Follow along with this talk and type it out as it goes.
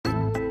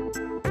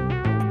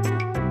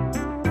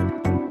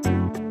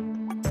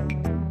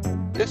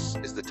This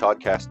is the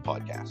Toddcast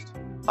podcast.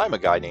 I'm a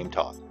guy named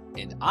Todd.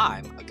 And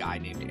I'm a guy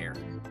named Eric.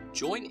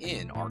 Join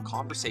in our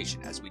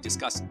conversation as we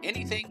discuss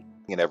anything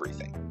And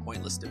everything.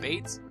 pointless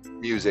debates,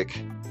 Music,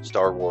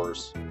 Star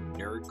Wars,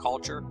 nerd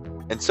culture,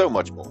 and so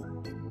much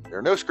more. There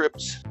are no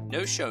scripts.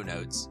 no show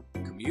notes.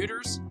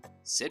 Commuters,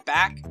 sit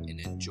back and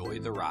enjoy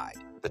the ride.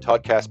 The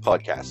Toddcast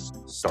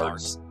podcast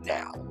Starts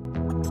now.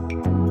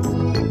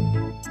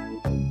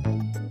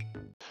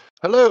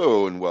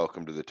 Hello and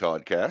welcome to the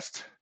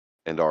Toddcast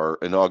and our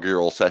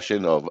inaugural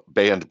session of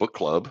Band Book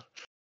Club.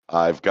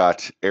 I've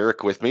got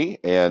Eric with me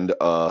and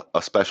a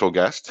special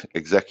guest,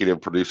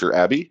 executive producer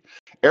Abby.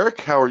 Eric,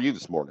 how are you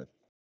this morning?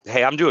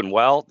 Hey, I'm doing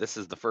well. This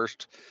is the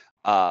first,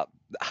 I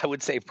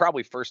would say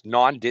probably first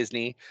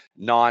non-Disney,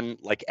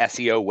 non-like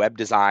SEO web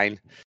design,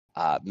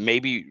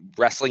 maybe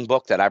wrestling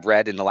book that I've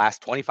read in the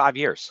last 25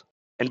 years.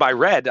 And by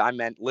read, I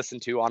meant listen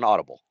to on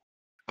Audible.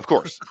 Of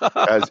course,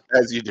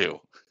 as you do.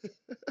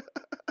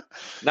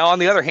 Now, on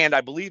the other hand,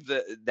 I believe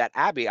that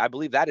Abby, I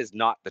believe that is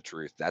not the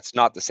truth. That's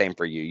not the same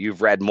for you.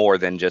 You've read more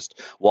than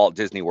just Walt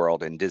Disney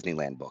World and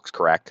Disneyland books,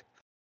 correct?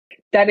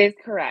 That is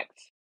correct.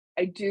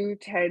 I do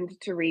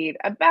tend to read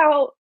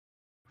about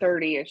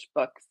 30-ish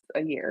books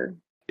a year.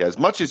 Yeah, as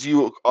much as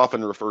you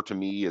often refer to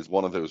me as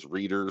one of those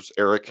readers,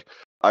 Eric,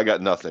 I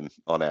got nothing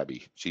on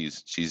Abby.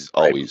 She's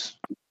always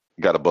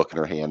got a book in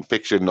her hand,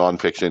 fiction,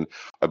 nonfiction.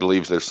 I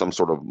believe there's some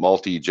sort of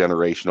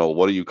multi-generational,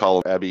 what do you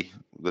call them, Abby?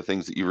 The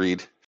things that you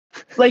read?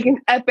 Like an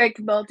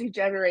epic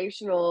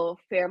multi-generational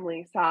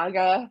family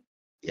saga.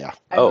 Yeah.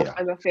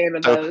 I'm a fan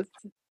of those.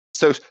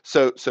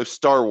 So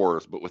Star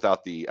Wars, but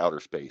without the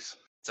outer space.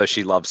 So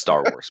she loves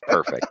Star Wars.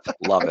 Perfect.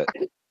 Love it.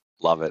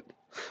 Love it.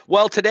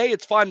 Well, today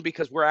it's fun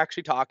because we're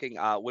actually talking,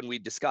 when we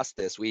discussed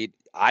this,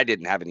 I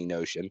didn't have any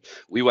notion.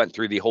 We went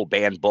through the whole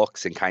banned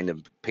books and kind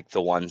of picked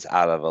the ones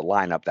out of a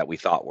lineup that we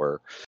thought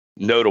were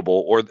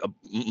notable, or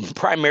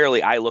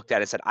primarily I looked at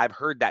it and said, I've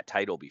heard that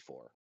title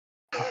before.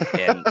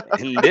 And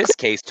in this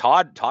case,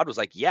 Todd was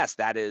like, yes,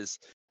 that is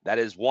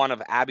one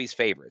of Abby's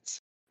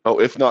favorites.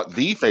 Oh, if not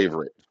the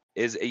favorite.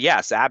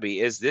 Yes, Abby,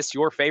 is this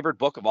your favorite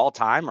book of all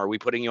time? Or are we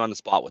putting you on the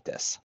spot with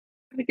this?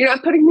 You're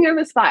not putting me on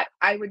the spot.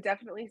 I would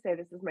definitely say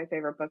this is my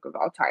favorite book of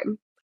all time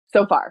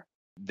so far.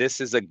 This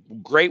is a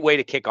great way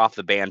to kick off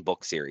the banned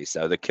book series.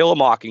 So The Kill a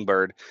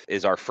Mockingbird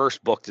is our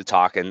first book to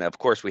talk. And of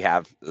course, we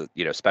have,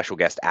 special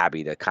guest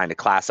Abby to kind of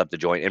class up the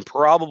joint and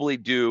probably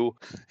do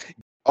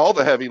all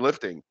the heavy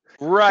lifting.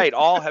 Right.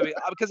 All heavy.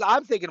 Because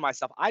I'm thinking to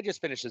myself, I just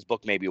finished this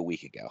book maybe a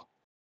week ago.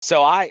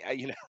 So I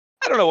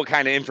don't know what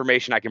kind of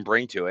information I can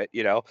bring to it.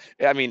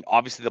 I mean,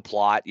 obviously the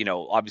plot,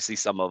 obviously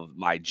some of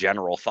my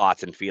general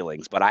thoughts and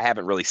feelings, but I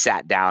haven't really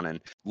sat down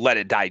and let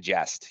it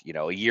digest.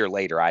 A year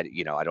later, I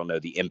don't know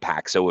the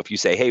impact. So if you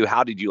say, hey,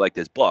 how did you like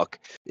this book?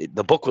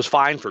 The book was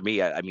fine for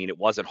me. I mean, it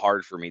wasn't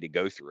hard for me to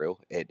go through.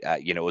 It,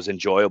 was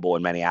enjoyable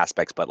in many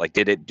aspects, but like,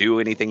 did it do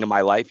anything to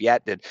my life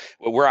yet?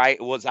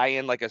 Was I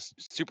in like a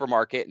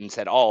supermarket and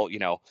said, oh,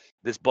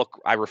 this book,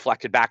 I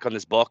reflected back on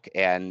this book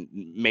and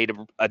made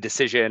a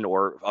decision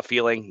or a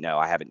feeling? No,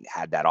 I haven't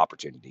had that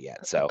opportunity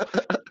yet. So,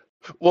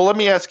 well, let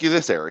me ask you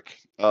this, Eric,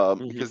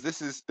 because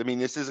this is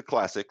a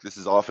classic. This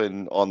is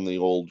often on the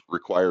old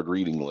required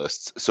reading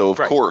lists. So, of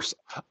course,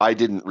 I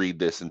didn't read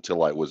this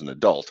until I was an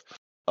adult.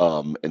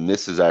 And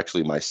this is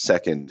actually my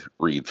second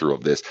read through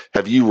of this.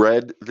 Have you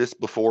read this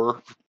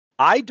before?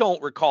 I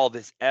don't recall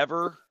this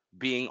ever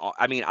being,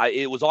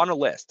 it was on a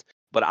list,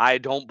 but I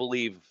don't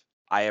believe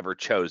I ever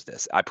chose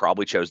this. I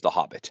probably chose The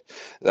Hobbit,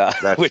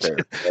 which fair.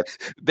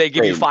 They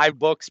give you 5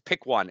 books,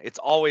 pick one. It's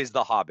always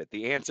The Hobbit.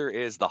 The answer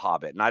is The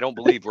Hobbit. And I don't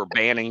believe we're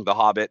banning The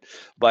Hobbit,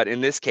 but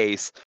in this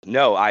case,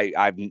 no,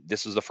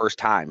 this was the first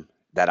time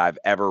that I've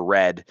ever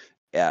read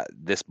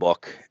this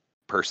book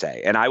per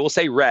se. And I will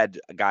say read,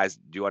 guys,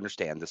 do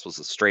understand this was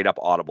a straight up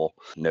Audible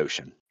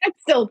notion. It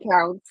still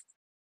counts.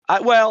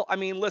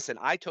 Listen,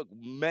 I took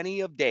many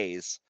of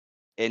days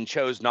and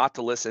chose not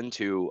to listen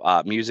to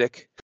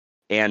music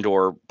and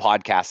or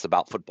podcasts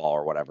about football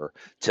or whatever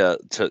to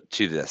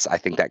this. I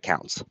think that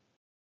counts.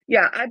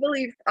 Yeah, I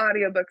believe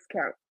audiobooks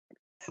count.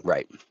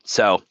 Right.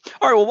 So,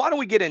 all right, well, why don't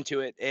we get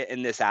into it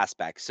in this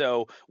aspect?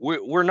 So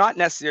we're not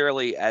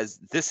necessarily, as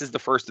this is the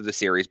first of the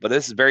series, but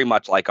this is very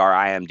much like our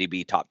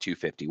IMDb top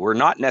 250. We're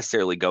not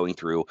necessarily going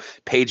through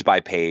page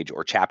by page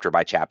or chapter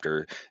by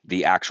chapter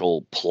the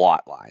actual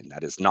plot line.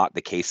 That is not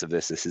the case of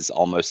this. This is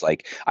almost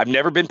like, I've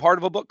never been part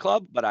of a book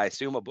club, but I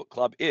assume a book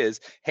club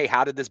is, hey,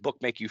 how did this book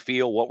make you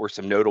feel? What were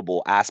some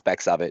notable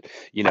aspects of it?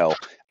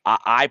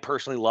 I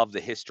personally love the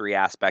history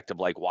aspect of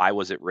like, why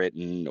was it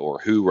written or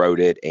who wrote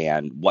it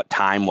and what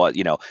time was,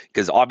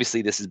 because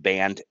obviously this is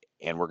banned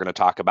and we're going to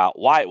talk about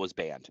why it was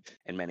banned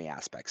in many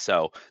aspects.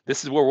 So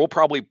this is where we'll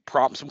probably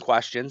prompt some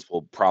questions,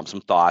 we'll prompt some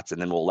thoughts, and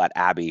then we'll let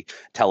Abby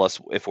tell us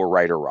if we're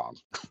right or wrong.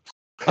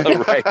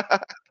 Right.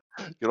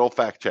 Good old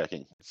fact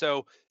checking.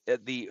 So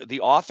the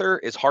author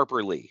is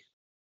Harper Lee.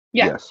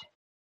 Yes.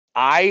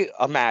 I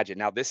imagine,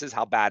 now this is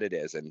how bad it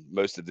is. And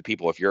most of the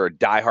people, if you're a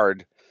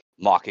diehard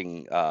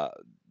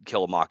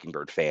Kill a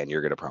Mockingbird fan,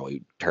 you're going to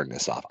probably turn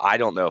this off. I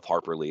don't know if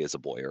Harper Lee is a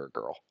boy or a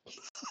girl.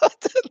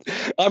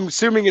 I'm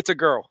assuming it's a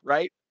girl,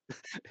 right?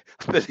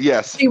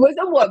 Yes. She was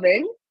a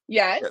woman.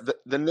 Yes. Yeah,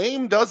 the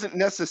name doesn't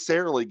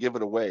necessarily give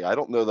it away. I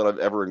don't know that I've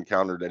ever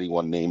encountered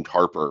anyone named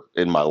Harper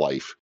in my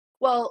life.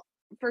 Well,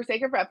 for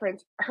sake of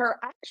reference, her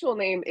actual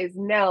name is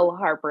Nell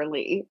Harper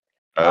Lee.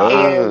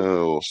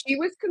 Oh. And she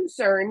was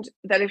concerned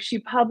that if she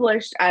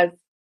published as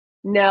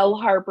Nell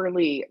Harper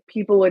Lee,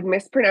 people would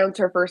mispronounce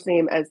her first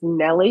name as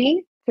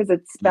Nellie because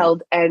it's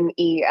spelled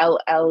Nelle.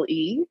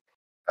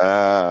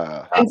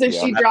 And so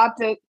she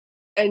dropped it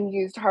and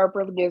used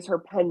Harper Lee as her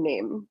pen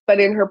name. But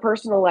in her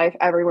personal life,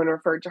 everyone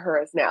referred to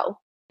her as Nell.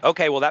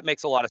 Okay, well, that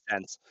makes a lot of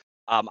sense.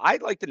 I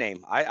like the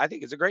name. I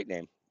think it's a great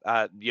name.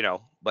 But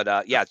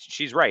yeah,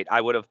 she's right. I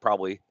would have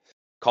probably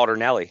called her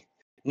Nellie.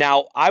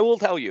 Now, I will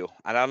tell you,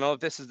 I don't know if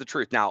this is the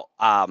truth. Now,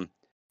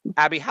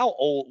 Abby, how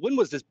old? When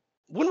was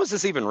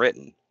this even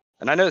written?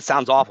 And I know it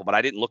sounds awful, but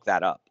I didn't look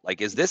that up.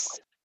 Like, is this?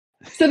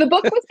 So the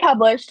book was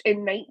published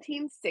in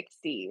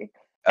 1960,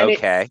 and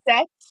Okay. it's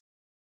set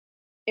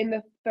in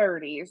the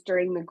 30s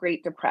during the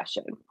Great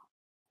Depression.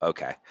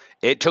 Okay.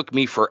 It took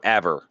me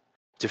forever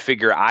to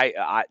figure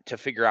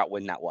out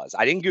when that was.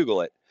 I didn't Google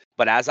it,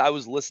 but as I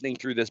was listening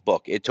through this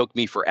book, it took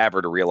me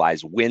forever to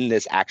realize when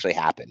this actually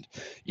happened.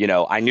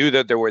 I knew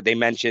that they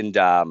mentioned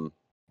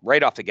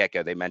right off the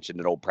get-go, they mentioned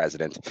an old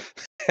president.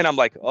 And I'm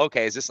like,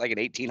 okay, is this like an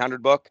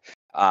 1800 book?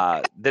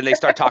 Then they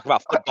start talking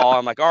about football.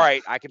 I'm like, all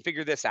right, I can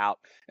figure this out.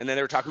 And then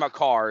they were talking about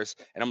cars,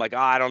 and I'm like, oh,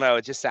 I don't know.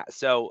 It just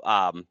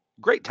so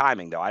great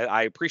timing though.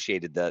 I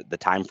appreciated the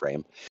time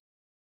frame.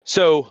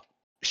 So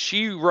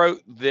she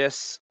wrote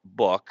this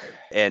book,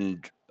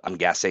 and I'm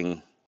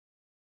guessing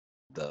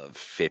the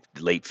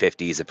late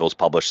 50s if it was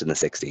published in the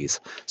 60s.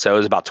 So it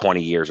was about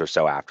 20 years or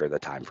so after the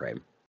time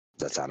frame.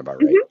 Does that sound about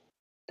right? Mm-hmm.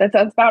 That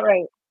sounds about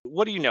right.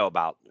 What do you know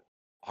about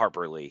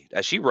Harper Lee?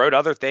 She wrote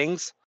other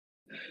things?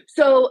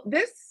 So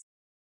this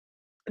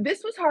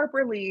was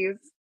Harper Lee's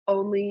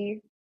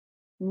only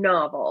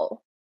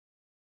novel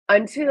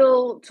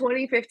until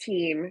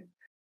 2015,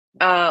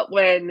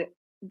 when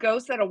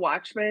Ghost at a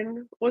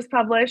Watchman was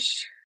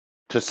published.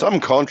 To some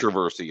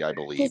controversy, I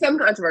believe. To some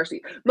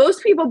controversy.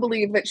 Most people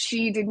believe that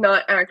she did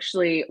not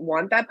actually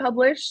want that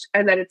published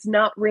and that it's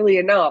not really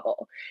a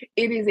novel.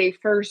 It is a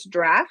first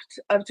draft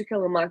of To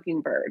Kill a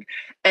Mockingbird.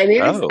 And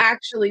it is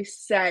actually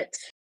set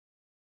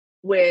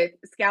with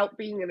Scout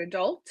being an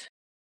adult.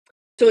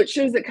 So it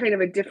shows a kind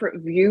of a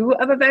different view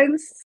of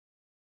events.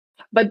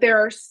 But there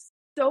are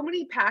so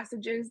many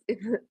passages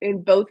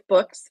in both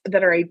books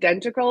that are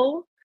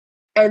identical.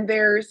 And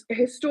there's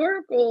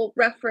historical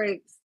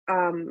reference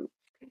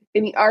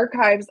in the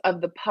archives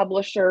of the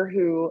publisher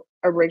who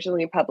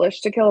originally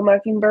published To Kill a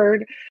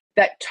Mockingbird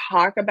that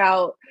talk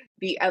about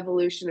the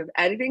evolution of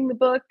editing the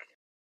book.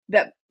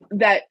 That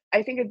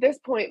I think at this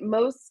point,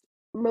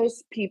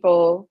 most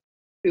people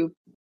who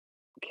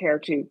care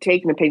to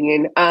take an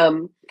opinion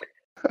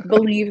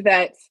believe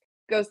that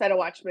Ghost at a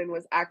Watchman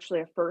was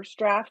actually a first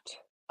draft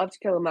of To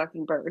Kill a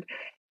Mockingbird.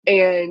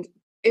 And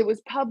it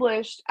was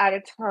published at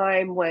a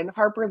time when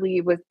Harper Lee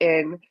was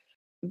in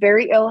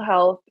very ill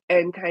health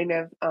and kind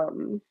of,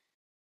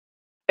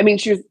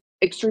 she was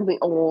extremely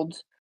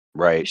old.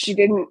 Right. She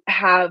didn't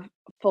have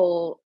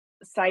full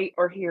sight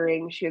or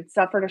hearing. She had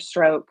suffered a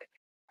stroke.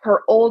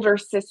 Her older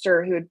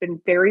sister, who had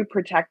been very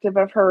protective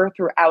of her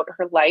throughout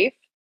her life,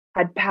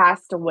 had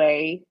passed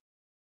away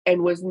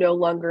and was no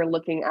longer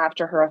looking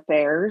after her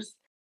affairs.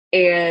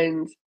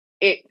 And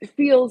it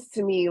feels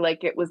to me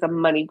like it was a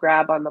money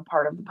grab on the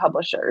part of the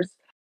publishers.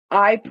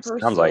 I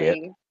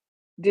personally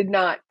did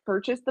not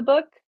purchase the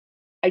book.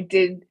 I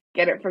did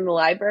get it from the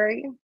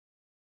library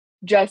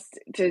just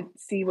to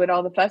see what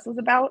all the fuss was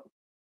about.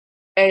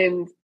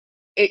 And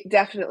it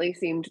definitely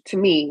seemed to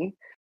me,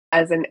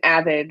 as an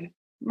avid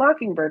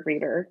Mockingbird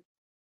reader,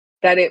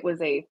 that it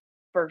was a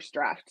first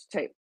draft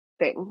type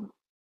thing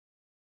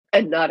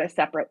and not a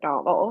separate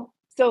novel.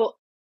 So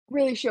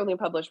really, she only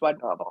published one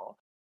novel.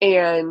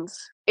 And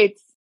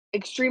it's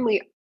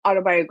extremely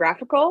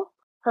autobiographical.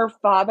 Her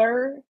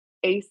father,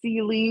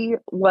 A.C. Lee,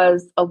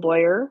 was a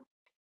lawyer.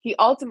 He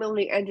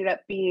ultimately ended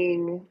up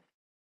being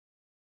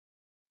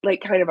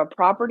like kind of a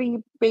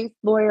property-based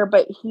lawyer,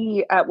 but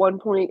he, at one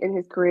point in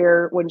his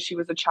career, when she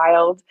was a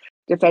child,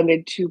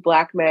 defended two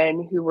Black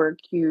men who were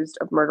accused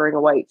of murdering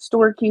a white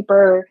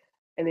storekeeper,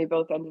 and they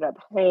both ended up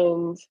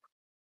hanged.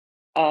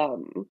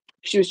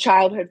 She was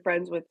childhood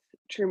friends with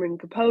Truman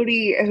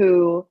Capote,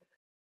 who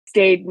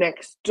stayed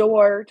next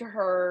door to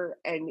her,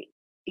 and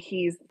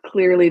he's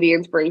clearly the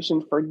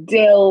inspiration for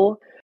Dill.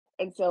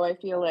 And so I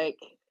feel like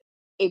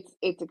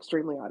it's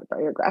extremely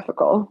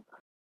autobiographical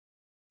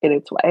in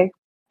its way.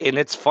 And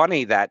it's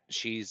funny that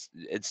she's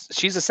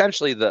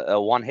essentially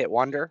the one-hit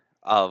wonder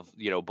of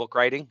book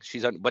writing.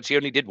 But she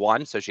only did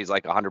one, so she's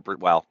like 100%.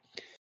 Well,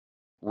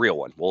 real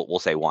one. We'll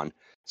say one.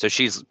 So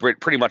she's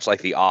pretty much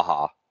like the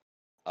aha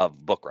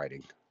of book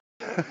writing.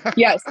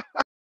 Yes,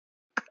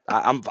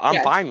 I'm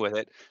fine with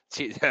it.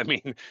 I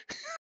mean,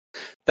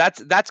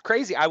 That's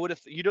crazy. I would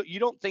have you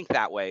don't think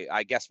that way,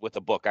 I guess, with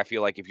a book. I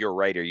feel like if you're a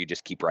writer, you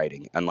just keep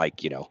writing.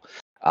 Unlike,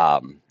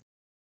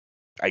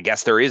 I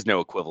guess there is no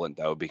equivalent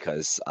though,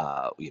 because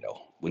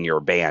when you're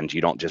a band,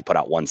 you don't just put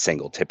out one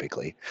single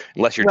typically,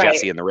 unless you're Right.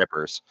 Jesse and the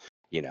Rippers.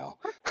 You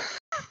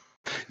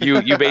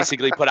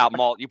basically put out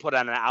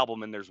an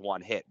album and there's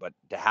one hit, but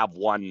to have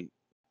one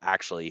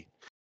actually,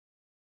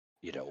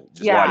 just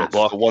one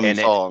book, the one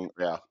song,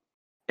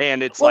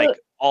 and it's like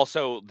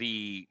also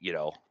the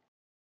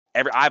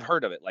I've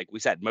heard of it. Like we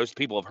said, most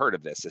people have heard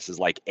of this. This is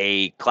like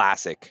a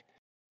classic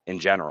in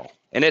general.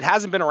 And it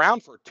hasn't been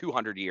around for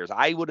 200 years.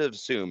 I would have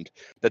assumed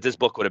that this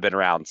book would have been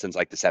around since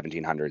like the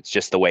 1700s,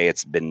 just the way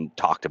it's been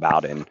talked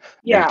about and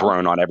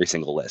thrown on every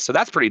single list. So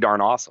that's pretty darn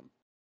awesome.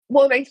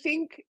 Well, and I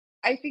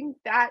think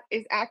that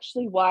is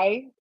actually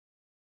why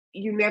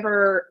you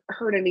never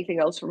heard anything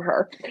else from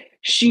her.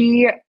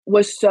 She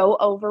was so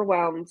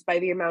overwhelmed by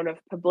the amount of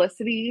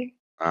publicity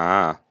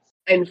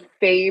and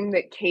fame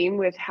that came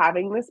with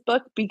having this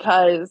book,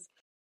 because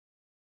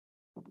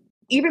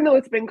even though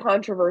it's been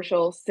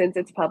controversial since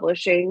its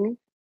publishing,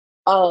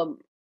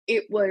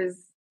 it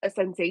was a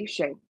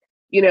sensation,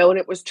 and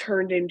it was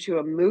turned into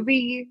a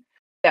movie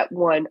that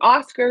won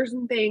Oscars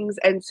and things.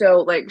 And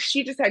so like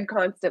she just had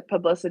constant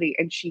publicity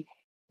and she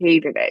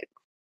hated it.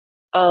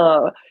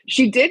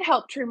 She did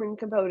help Truman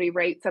Capote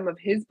write some of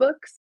his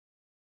books.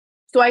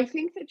 So I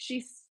think that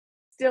she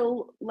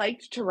still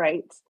liked to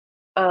write,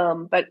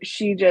 but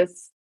she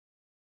just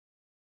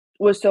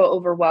was so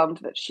overwhelmed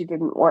that she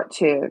didn't want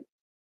to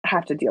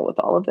have to deal with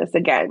all of this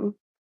again.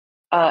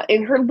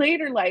 In her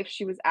later life,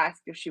 she was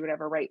asked if she would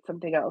ever write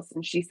something else,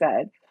 and she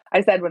said,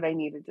 "I said what I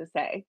needed to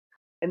say."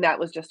 And that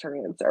was just her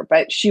answer.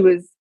 But she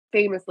was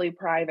famously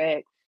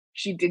private.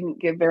 She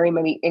didn't give very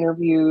many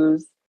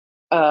interviews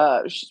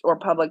or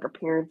public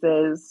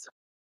appearances.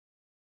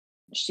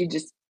 She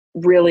just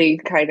really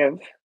kind of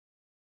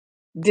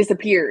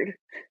disappeared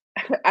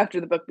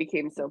after the book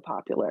became so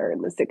popular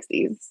in the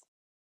 60s.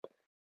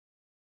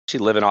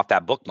 She's living off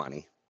that book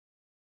money.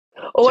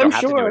 Oh, she I'm don't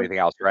have sure. to do anything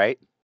else, right?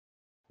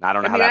 I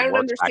don't know how that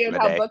works back in the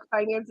day. I don't understand how book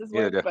finances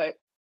work, but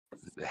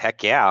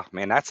heck yeah,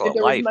 man, that's a life. If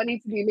there was money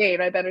to be made,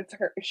 I bet it's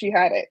her. She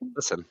had it.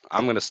 Listen,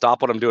 I'm going to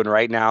stop what I'm doing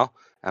right now.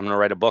 I'm going to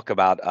write a book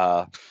about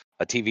a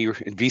TV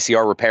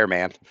VCR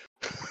repairman.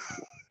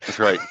 That's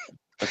right.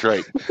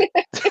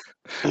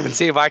 And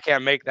see if I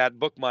can't make that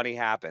book money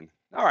happen.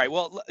 All right.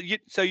 Well,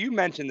 so you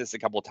mentioned this a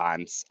couple of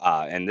times,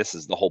 and this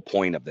is the whole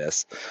point of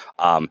this,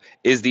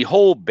 is the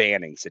whole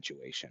banning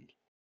situation,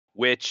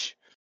 which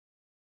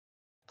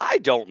I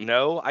don't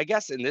know. I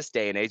guess in this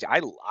day and age,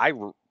 I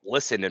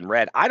listened and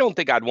read. I don't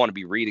think I'd want to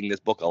be reading this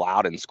book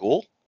aloud in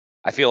school.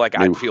 I feel like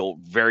I'd feel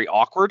very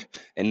awkward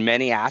in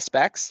many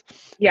aspects.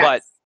 Yes.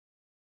 But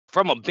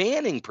from a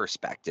banning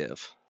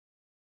perspective,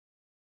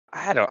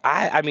 I don't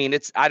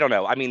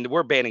know. I mean,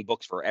 we're banning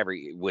books for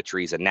every which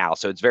reason now,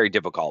 so it's very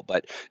difficult.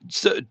 But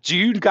so do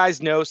you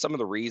guys know some of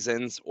the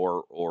reasons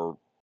or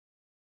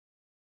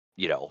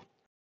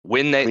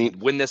when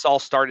this all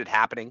started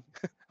happening?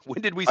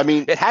 When did we?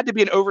 It had to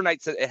be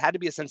it had to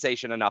be a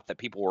sensation enough that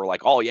people were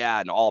like, "Oh yeah,"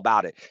 and all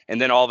about it.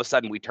 And then all of a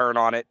sudden we turn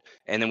on it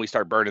and then we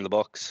start burning the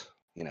books.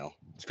 It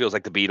feels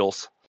like the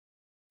Beatles.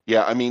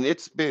 Yeah, I mean,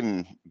 it's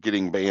been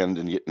getting banned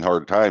and getting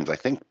hard times, I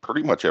think,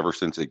 pretty much ever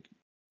since it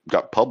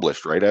got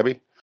published, right,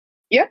 Abby?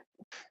 Yeah.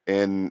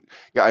 And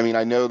yeah, I mean,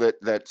 I know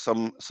that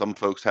some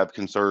folks have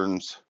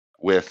concerns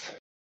with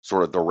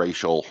sort of the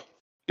racial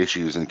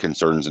issues and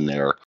concerns in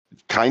there,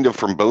 kind of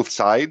from both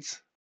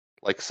sides.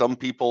 Like some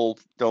people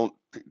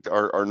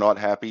are not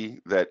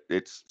happy that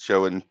it's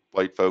showing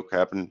white folk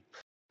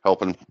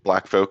helping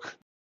black folk.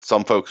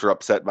 Some folks are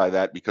upset by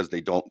that because they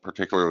don't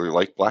particularly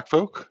like black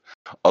folk.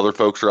 Other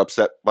folks are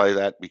upset by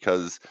that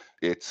because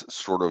it's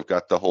sort of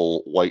got the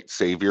whole white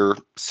savior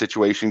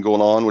situation going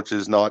on, which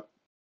is not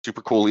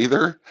super cool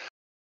either.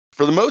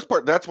 For the most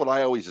part, that's what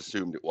I always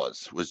assumed it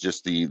was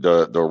just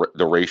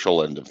the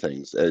racial end of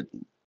things.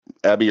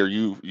 Abby, are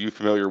you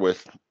familiar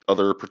with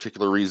other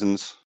particular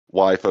reasons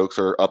why folks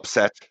are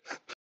upset?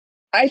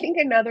 I think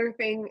another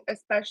thing,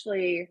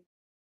 especially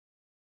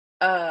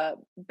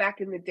back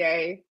in the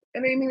day,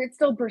 and I mean, it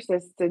still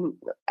persists, and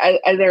as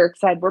Eric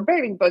said, we're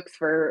banning books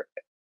for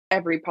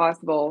every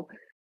possible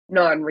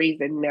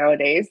non-reason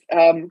nowadays.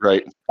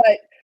 Right. But,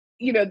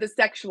 the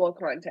sexual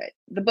content.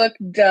 The book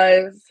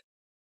does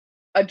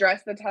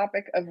address the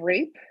topic of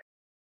rape.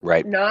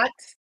 Right. Not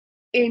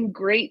in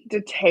great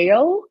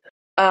detail,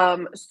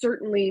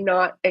 certainly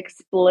not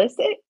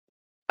explicit.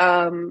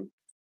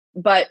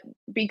 But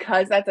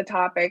because that's a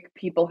topic,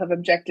 people have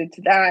objected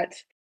to that.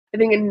 I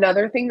think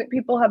another thing that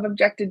people have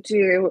objected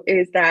to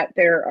is that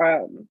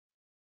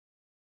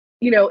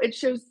it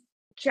shows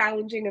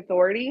challenging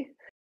authority,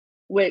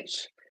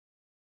 which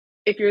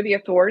if you're the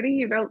authority,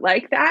 you don't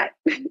like that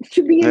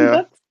to be in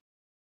books.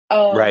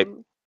 Right.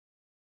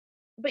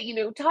 But,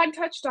 Todd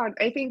touched on,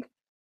 I think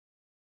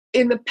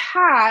in the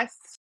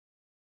past,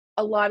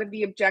 a lot of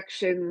the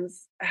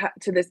objections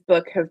to this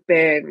book have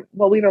been,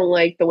 well, we don't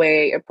like the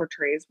way it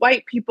portrays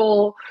white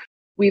people.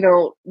 We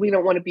don't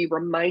want to be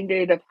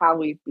reminded of how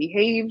we've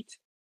behaved.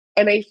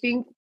 And I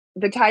think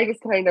the tide is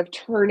kind of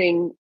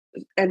turning,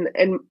 and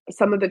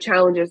some of the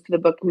challenges to the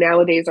book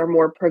nowadays are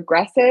more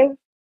progressive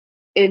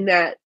in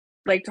that,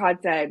 like Todd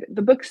said,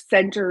 the book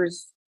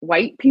centers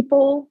white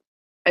people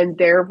and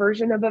their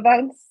version of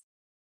events.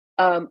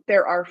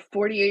 There are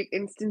 48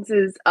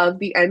 instances of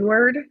the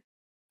N-word,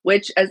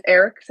 which, as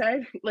Eric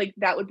said, like,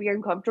 that would be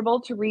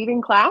uncomfortable to read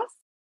in class.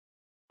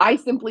 I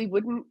simply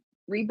wouldn't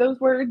read those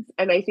words,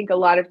 and I think a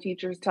lot of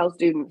teachers tell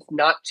students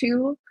not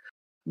to.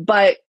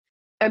 But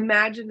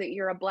imagine that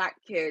you're a Black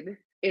kid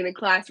in a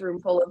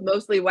classroom full of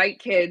mostly white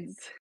kids.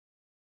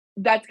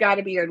 That's got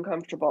to be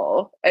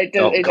uncomfortable. It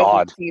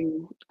doesn't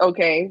seem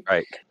okay.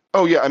 Right.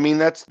 Oh, yeah. I mean,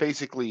 that's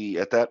basically,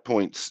 at that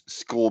point,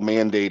 school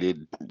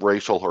mandated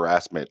racial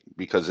harassment,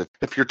 because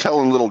if you're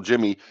telling little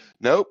Jimmy,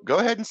 nope, go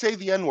ahead and say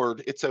the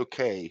N-word, it's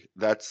okay,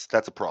 that's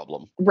a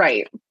problem.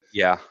 Right.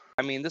 Yeah.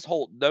 I mean, this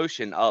whole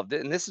notion of,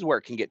 and this is where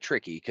it can get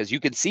tricky, because you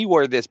can see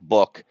where this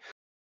book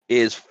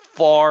is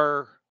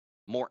far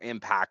more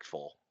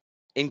impactful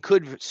and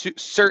could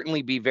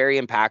certainly be very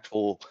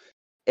impactful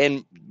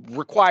and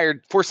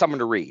required for someone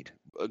to read.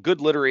 A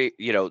good literary,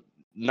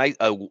 nice,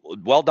 a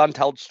well done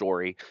told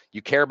story.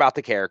 You care about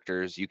the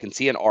characters. You can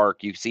see an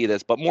arc. You see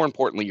this, but more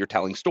importantly, you're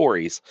telling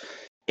stories.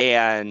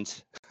 And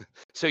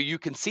so you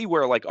can see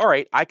where, like, all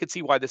right, I could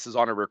see why this is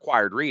on a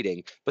required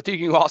reading, but then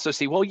you also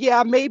see, well,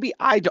 yeah, maybe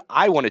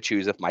I want to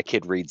choose if my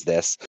kid reads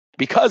this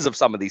because of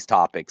some of these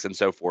topics and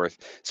so forth.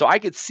 So I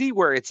could see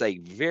where it's a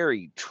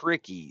very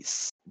tricky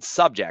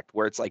subject,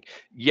 where it's like,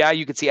 yeah,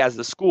 you could see as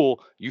the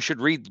school, you should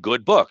read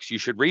good books. You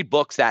should read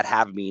books that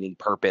have meaning,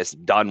 purpose,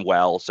 done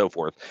well, so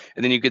forth.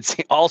 And then you could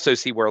also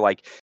see where,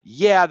 like,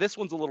 yeah, this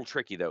one's a little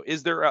tricky though.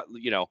 Is there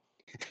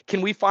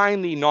can we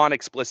find the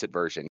non-explicit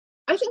version?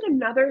 I think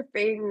another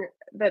thing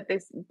that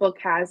this book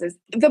has is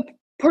the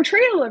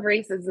portrayal of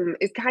racism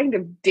is kind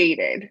of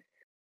dated.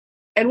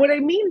 And what I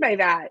mean by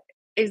that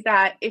is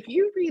that if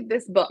you read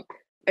this book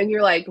and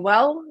you're like,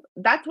 well,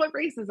 that's what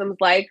racism's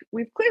like,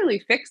 we've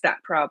clearly fixed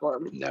that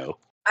problem. No.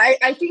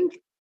 I think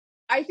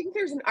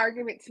there's an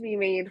argument to be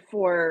made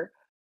for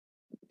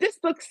this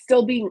book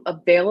still being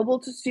available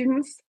to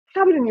students.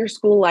 Have it in your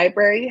school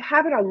library,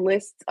 have it on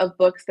lists of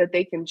books that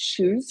they can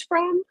choose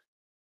from.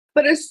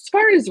 But as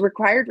far as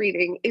required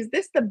reading, is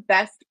this the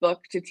best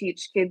book to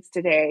teach kids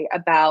today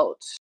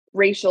about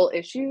racial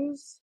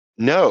issues?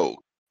 No.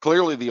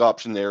 Clearly the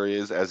option there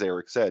is, as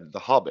Eric said, The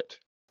Hobbit.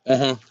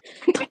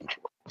 Mm-hmm.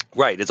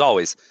 Right, as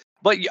always.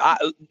 But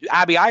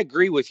Abby, I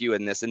agree with you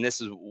in this, and this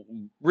is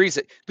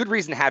good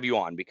reason to have you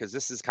on, because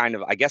this is kind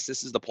of, I guess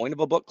this is the point of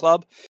a book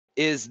club,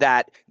 is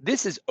that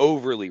this is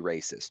overly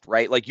racist,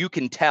 right? Like, you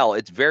can tell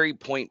it's very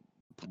point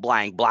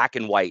blank, black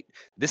and white.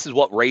 This is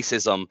what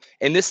racism,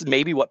 and this is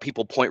maybe what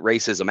people point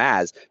racism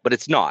as, but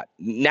it's not.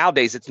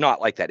 Nowadays, it's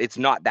not like that. It's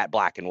not that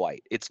black and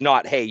white. It's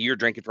not, hey, you're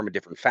drinking from a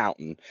different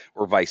fountain,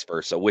 or vice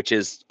versa, which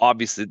is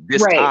obviously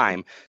this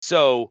time.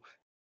 So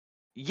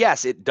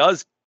yes, it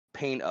does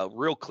paint a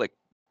real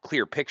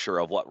clear picture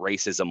of what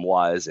racism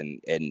was,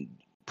 and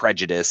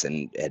prejudice,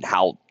 and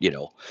how,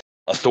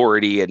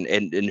 authority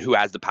and who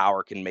has the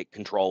power can make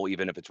control,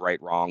 even if it's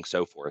right, wrong,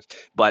 so forth.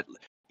 But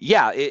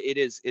yeah,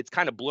 it's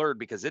kind of blurred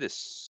because it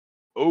is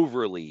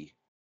overly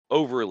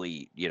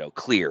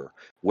clear,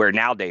 where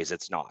nowadays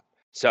it's not.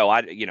 So I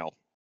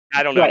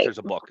don't know if there's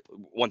a book.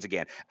 Once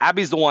again,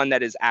 Abby's the one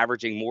that is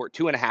averaging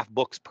 2.5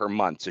 books per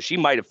month, so she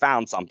might have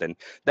found something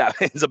that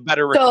is a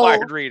better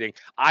required reading.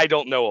 I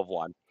don't know of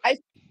one.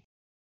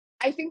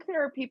 I think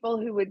there are people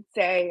who would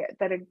say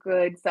that a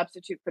good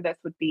substitute for this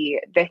would be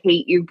The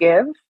Hate U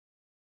Give,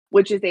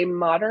 which is a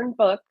modern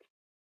book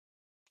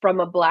from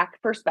a Black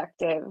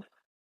perspective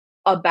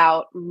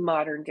about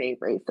modern day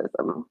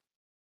racism.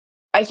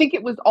 I think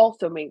it was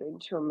also made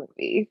into a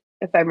movie,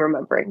 if I'm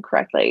remembering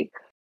correctly.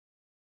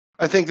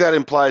 I think that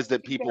implies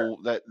that people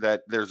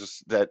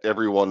that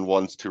everyone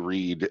wants to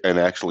read and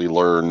actually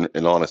learn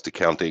an honest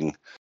accounting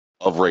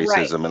of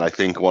racism. Right. And I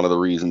think one of the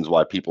reasons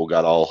why people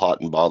got all hot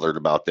and bothered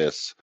about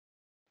this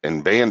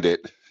and banned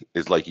it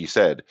is, like you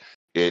said,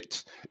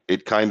 it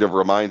kind of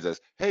reminds us,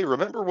 hey,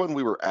 remember when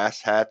we were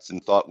asshats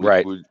and thought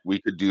we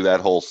could do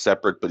that whole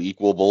separate but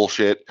equal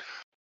bullshit,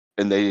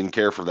 and they didn't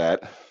care for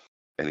that.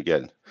 And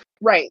again,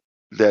 right.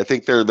 I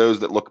think there are those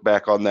that look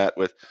back on that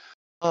with,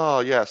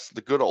 oh yes,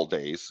 the good old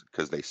days,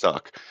 because they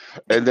suck.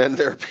 And then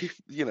there are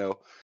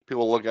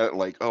people look at it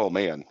like, oh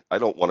man, I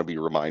don't want to be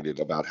reminded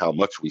about how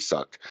much we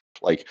suck.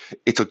 Like,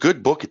 it's a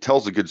good book, it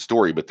tells a good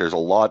story, but there's a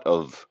lot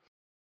of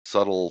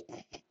subtle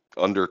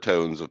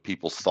undertones of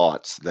people's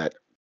thoughts that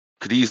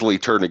could easily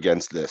turn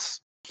against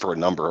this for a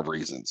number of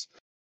reasons.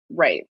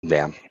 Right.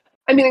 Damn.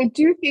 I mean, I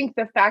do think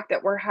the fact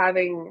that we're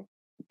having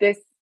this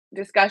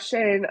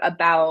discussion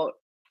about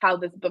how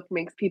this book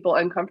makes people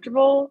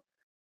uncomfortable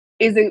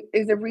is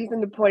a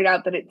reason to point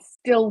out that it's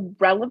still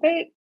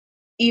relevant,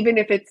 even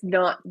if it's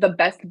not the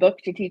best book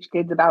to teach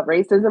kids about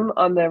racism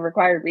on the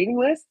required reading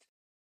list.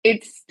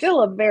 It's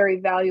still a very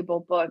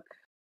valuable book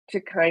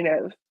to kind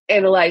of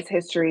analyze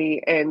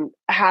history and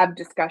have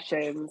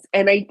discussions.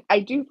 And I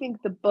do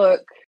think the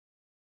book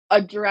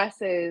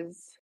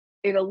addresses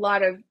in a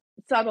lot of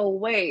subtle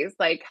ways,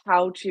 like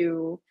how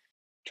to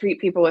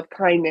treat people with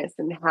kindness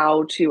and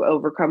how to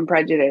overcome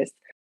prejudice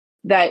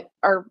that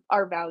are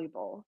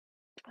valuable.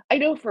 I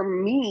know for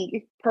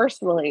me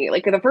personally,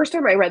 like the first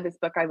time I read this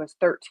book, I was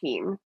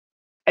 13.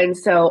 And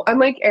so,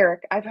 unlike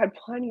Eric, I've had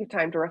plenty of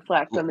time to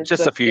reflect on this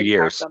Just a book's few impact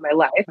years. on my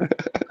life.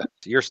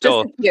 You're Just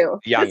still a few.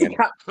 young.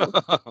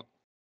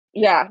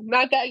 Yeah,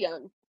 not that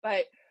young.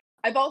 But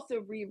I've also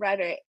reread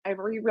it. I've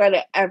reread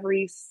it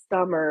every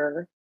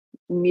summer,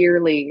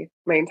 nearly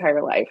my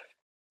entire life.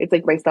 It's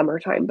like my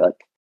summertime book.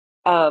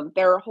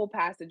 There are whole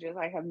passages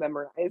I have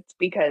memorized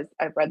because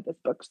I've read this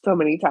book so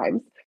many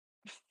times.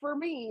 For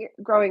me,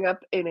 growing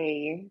up in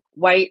a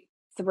white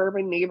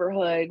suburban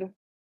neighborhood,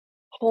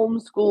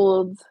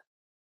 homeschooled,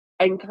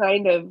 and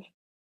kind of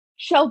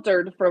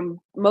sheltered from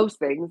most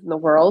things in the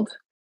world,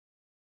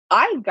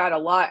 I got a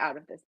lot out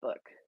of this book.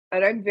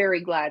 And I'm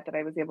very glad that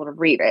I was able to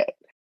read it.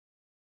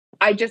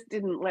 I just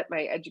didn't let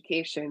my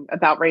education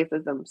about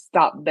racism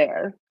stop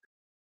there.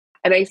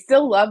 And I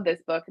still love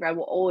this book, and I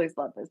will always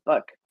love this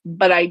book.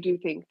 But I do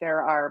think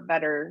there are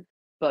better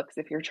books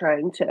if you're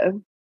trying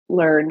to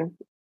learn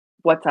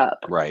what's up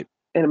Right.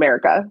 in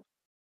America.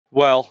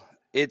 Well,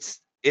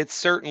 it's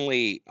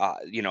certainly,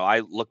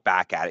 I look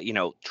back at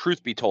it,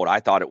 truth be told,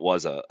 I thought it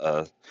was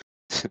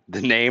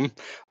the name,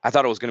 I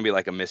thought it was going to be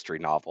like a mystery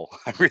novel.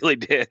 I really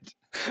did.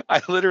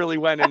 I literally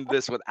went into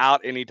this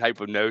without any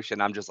type of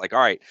notion. I'm just like, all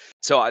right.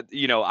 So I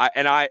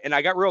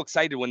got real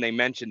excited when they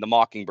mentioned the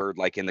Mockingbird,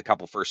 like in the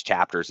couple first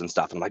chapters and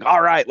stuff. I'm like,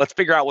 all right, let's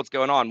figure out what's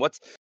going on. What's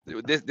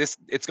this?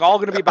 It's all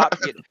going to be about.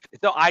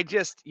 So I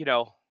just,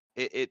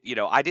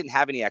 I didn't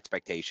have any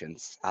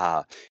expectations.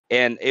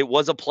 And it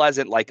was a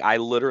pleasant, like I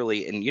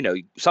literally,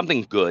 and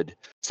something good,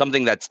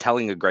 something that's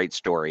telling a great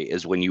story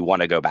is when you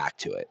want to go back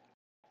to it.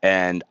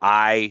 And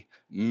I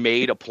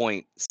made a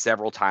point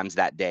several times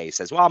that day,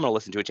 says, well, I'm going to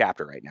listen to a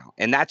chapter right now.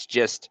 And that's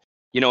just,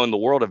 in the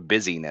world of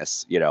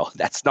busyness,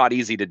 that's not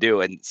easy to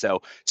do. And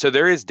so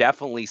there is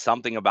definitely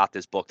something about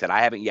this book that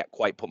I haven't yet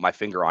quite put my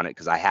finger on it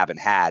because I haven't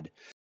had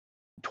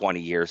 20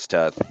 years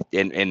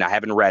and I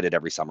haven't read it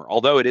every summer,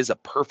 although it is a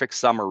perfect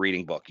summer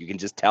reading book. You can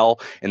just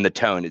tell in the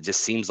tone. It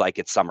just seems like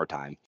it's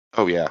summertime.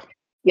 Oh, yeah.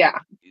 Yeah.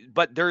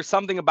 But there's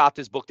something about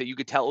this book that you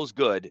could tell it was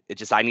good. It's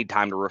just I need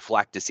time to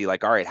reflect to see,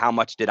 like, all right, how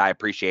much did I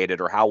appreciate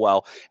it or how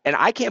well? And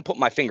I can't put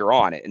my finger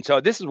on it. And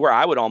so this is where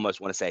I would almost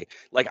want to say,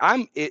 like,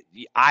 I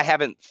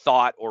haven't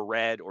thought or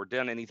read or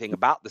done anything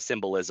about the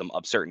symbolism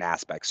of certain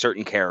aspects,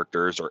 certain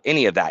characters, or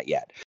any of that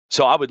yet.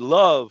 So I would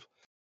love,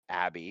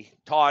 Abby,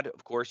 Todd,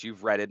 of course,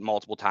 you've read it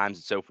multiple times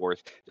and so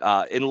forth.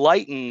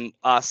 Enlighten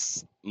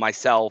us,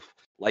 myself.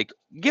 Like,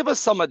 give us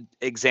some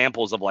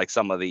examples of like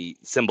some of the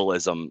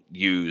symbolism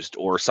used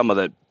or some of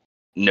the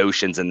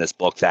notions in this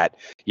book that,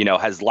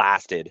 has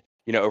lasted,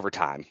 over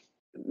time.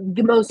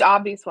 The most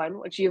obvious one,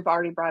 which you've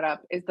already brought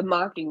up, is the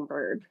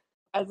mockingbird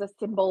as a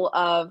symbol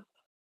of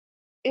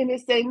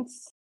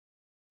innocence,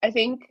 I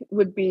think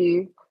would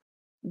be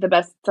the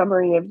best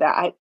summary of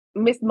that.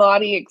 Miss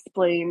Maudie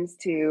explains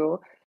to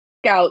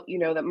Scout,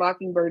 that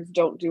mockingbirds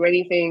don't do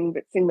anything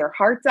but sing their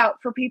hearts out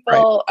for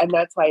people, right. And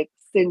that's why it's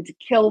sin to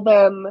kill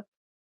them.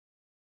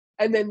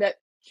 And then that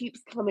keeps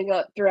coming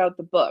up throughout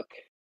the book.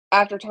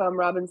 After Tom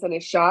Robinson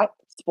is shot,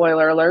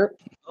 spoiler alert.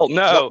 Oh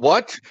no!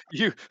 What?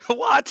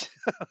 What?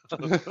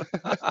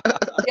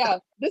 Yeah,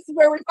 this is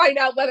where we find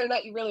out whether or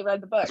not you really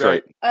read the book. That's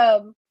right.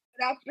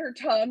 After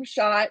Tom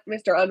shot,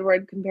 Mr.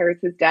 Underwood compares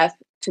his death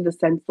to the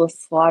senseless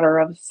slaughter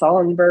of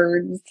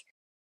songbirds.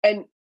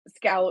 And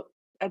Scout,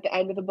 at the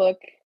end of the book,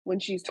 when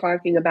she's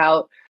talking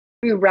about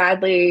Boo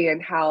Radley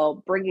and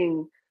how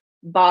bringing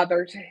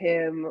bother to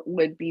him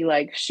would be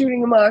like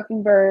shooting a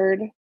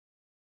mockingbird.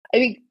 I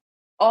think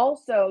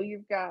also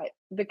you've got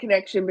the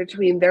connection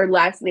between their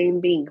last name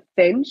being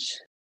Finch,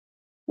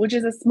 which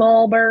is a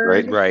small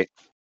bird. Right.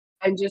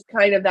 And just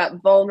kind of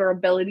that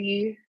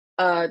vulnerability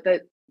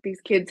that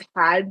these kids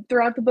had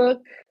throughout the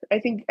book. I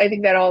think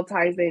that all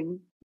ties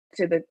in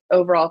to the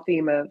overall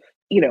theme of,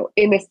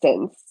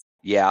 innocence.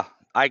 Yeah,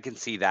 I can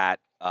see that.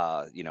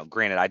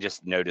 Granted, I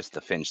just noticed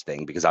the Finch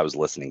thing because I was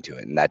listening to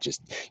it, and that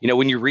just,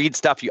 when you read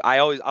stuff,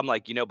 I'm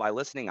like, by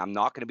listening, I'm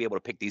not going to be able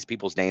to pick these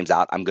people's names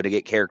out. I'm going to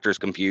get characters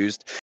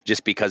confused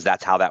just because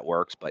that's how that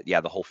works. But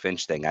yeah, the whole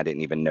Finch thing, I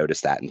didn't even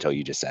notice that until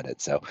you just said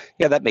it. So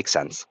yeah, that makes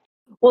sense.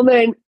 Well,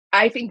 then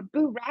I think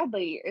Boo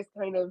Radley is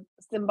kind of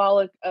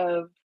symbolic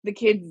of the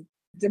kid's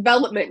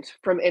development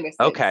from innocence.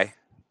 Okay.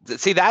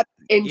 See that?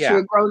 Into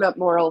a grown-up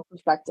moral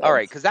perspective. All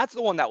right, because that's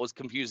the one that was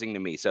confusing to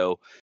me. So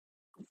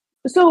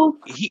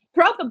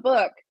throughout the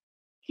book,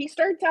 he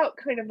starts out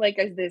kind of like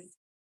as this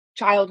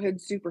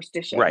childhood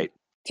superstition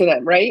to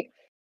them, right?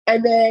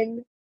 And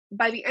then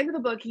by the end of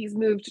the book, he's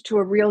moved to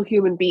a real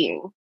human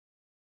being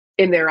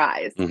in their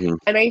eyes. Mm-hmm.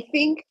 And I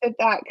think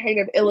that kind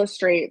of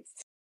illustrates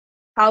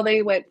how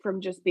they went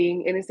from just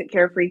being innocent,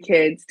 carefree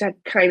kids to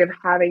kind of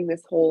having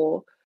this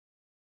whole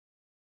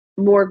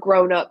more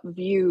grown-up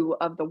view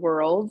of the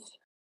world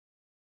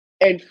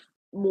and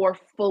more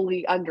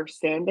fully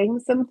understanding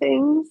some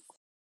things.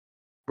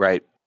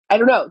 Right. I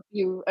don't know. Do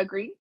you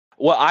agree?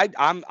 Well,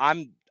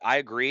 I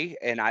agree,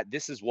 and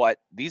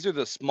these are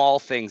the small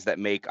things that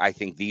make, I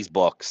think, these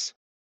books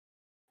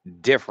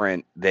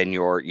different than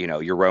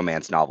your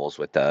romance novels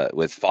with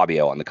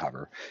Fabio on the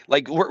cover.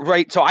 Like,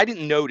 right. So I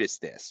didn't notice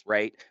this,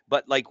 right?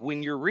 But like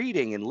when you're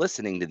reading and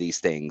listening to these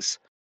things,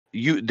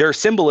 there's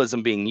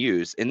symbolism being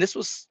used, and this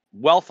was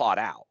well thought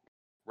out,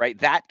 right?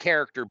 That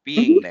character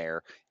being Mhm.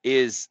 there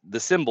is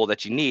the symbol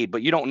that you need,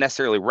 but you don't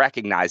necessarily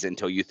recognize it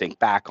until you think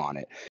back on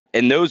it.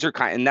 And those are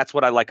and that's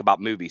what I like about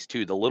movies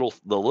too. The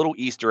little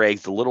Easter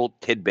eggs, the little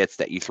tidbits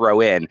that you throw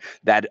in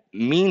that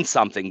mean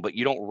something, but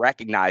you don't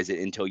recognize it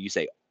until you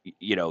say,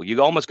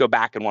 you almost go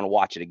back and want to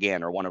watch it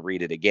again or want to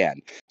read it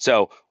again.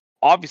 So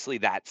obviously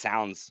that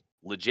sounds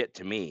legit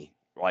to me.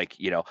 Like,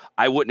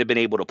 I wouldn't have been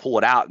able to pull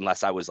it out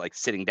unless I was like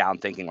sitting down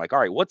thinking like, all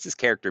right, what's this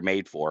character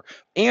made for?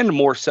 And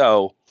more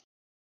so,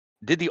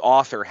 did the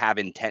author have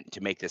intent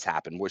to make this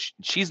happen? Which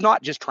she's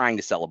not just trying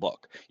to sell a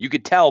book. You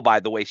could tell by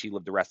the way she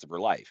lived the rest of her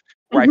life.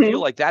 Where I feel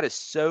Mhm. like that is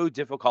so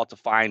difficult to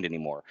find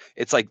anymore.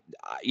 It's like,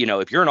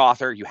 if you're an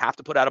author, you have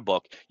to put out a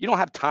book. You don't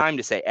have time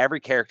to say every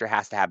character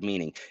has to have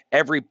meaning.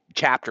 Every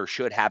chapter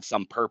should have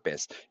some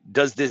purpose.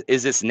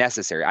 Is this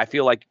necessary? I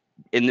feel like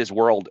in this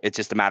world, it's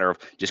just a matter of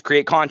just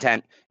create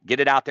content, get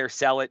it out there,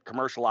 sell it,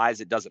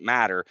 commercialize it, doesn't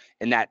matter.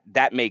 And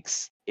that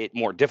makes it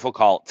more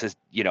difficult to,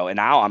 and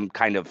now I'm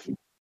kind of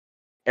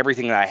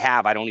everything that I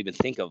have, I don't even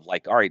think of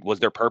like, all right,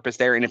 was there purpose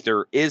there? And if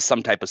there is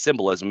some type of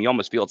symbolism, you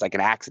almost feel it's like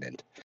an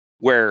accident.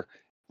 Where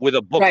with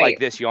a book like Right.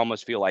 this, you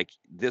almost feel like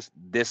this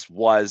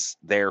was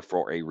there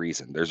for a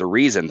reason. There's a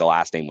reason the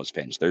last name was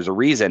Finch. There's a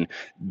reason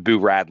Boo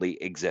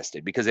Radley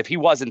existed. Because if he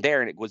wasn't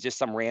there and it was just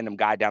some random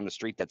guy down the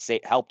street that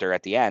helped her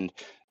at the end,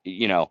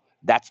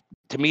 that's,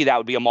 to me, that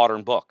would be a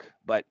modern book.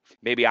 But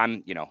maybe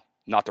I'm,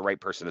 not the right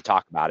person to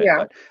talk about it. Yeah.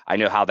 But I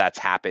know how that's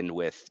happened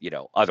with,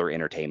 other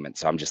entertainment.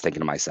 So I'm just thinking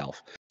to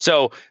myself.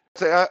 So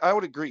I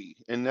would agree,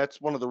 and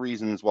that's one of the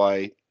reasons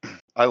why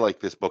I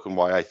like this book and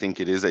why I think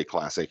it is a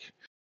classic,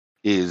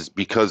 is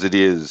because it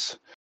is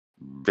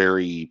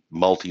very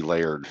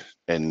multi-layered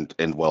and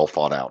well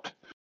thought out.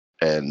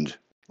 And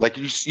like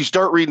you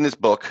start reading this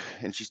book,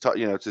 and she's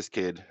talking, it's this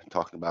kid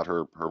talking about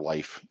her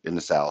life in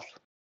the South,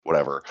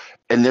 whatever.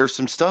 And there's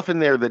some stuff in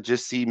there that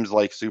just seems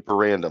like super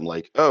random,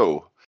 like,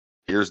 oh,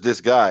 here's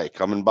this guy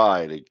coming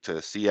by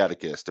to see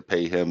Atticus to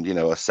pay him,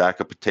 a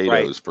sack of right.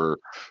 potatoes for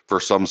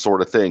some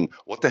sort of thing.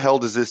 What the hell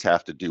does this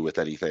have to do with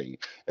anything?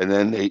 And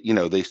then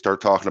they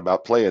start talking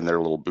about playing their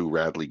little Boo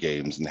Radley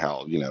games and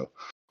how,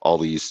 all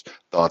these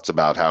thoughts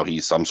about how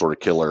he's some sort of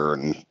killer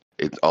and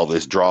all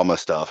this drama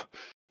stuff.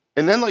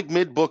 And then like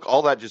mid book,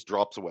 all that just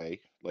drops away.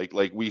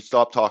 Like we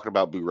stop talking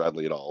about Boo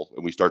Radley at all,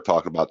 and we start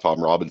talking about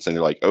Tom Robinson.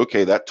 You're like,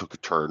 okay, that took a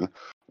turn.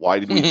 Why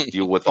did we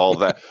deal with all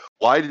that?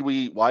 Why did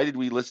we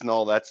listen to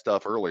all that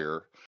stuff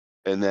earlier?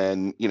 And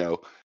then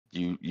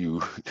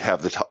you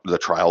have the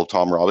trial of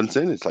Tom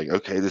Robinson. It's like,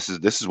 okay, this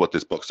is what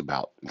this book's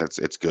about.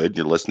 It's good.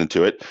 You're listening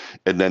to it,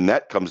 and then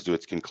that comes to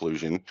its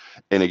conclusion.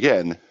 And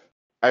again,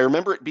 I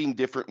remember it being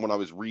different when I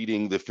was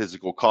reading the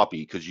physical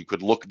copy because you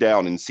could look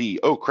down and see,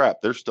 oh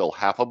crap, there's still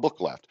half a book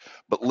left.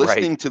 But Right.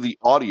 listening to the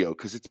audio,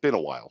 because it's been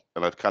a while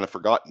and I've kind of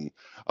forgotten,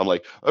 I'm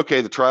like,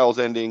 okay, the trial's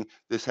ending.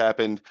 This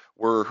happened.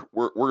 We're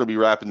gonna be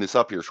wrapping this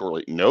up here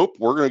shortly. Nope,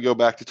 we're gonna go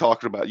back to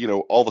talking about,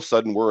 all of a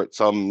sudden we're at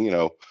some,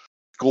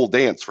 school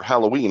dance for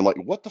Halloween. I'm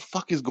like, what the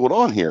fuck is going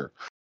on here?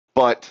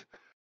 But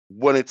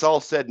when it's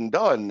all said and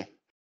done,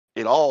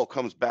 it all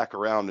comes back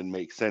around and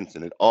makes sense,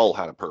 and it all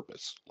had a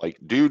purpose. Like,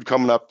 dude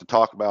coming up to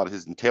talk about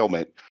his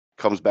entailment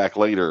comes back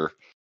later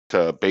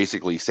to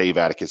basically save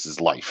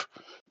Atticus's life.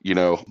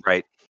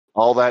 Right.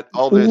 All this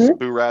Mhm.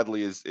 Boo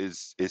Radley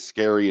is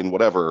scary and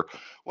whatever.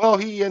 Well,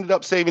 he ended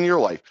up saving your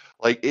life.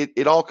 Like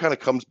it all kind of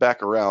comes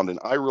back around, and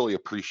I really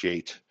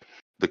appreciate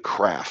the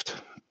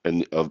craft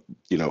and of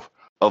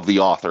the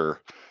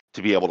author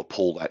to be able to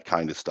pull that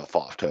kind of stuff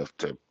off,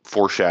 to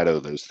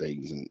foreshadow those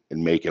things and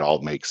make it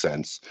all make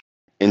sense,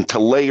 and to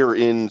layer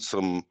in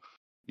some,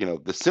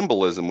 the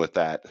symbolism with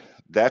that.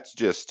 That's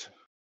just,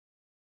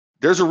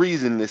 there's a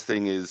reason this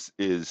thing is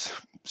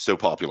so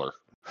popular.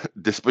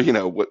 Despite,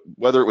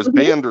 whether it was Mhm.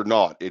 banned or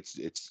not,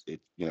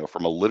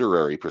 from a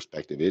literary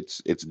perspective,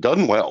 it's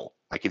done well.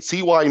 I can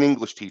see why an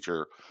English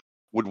teacher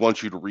would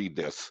want you to read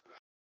this.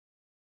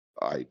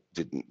 I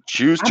didn't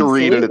choose to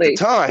read it at the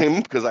Absolutely.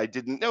 time because I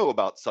didn't know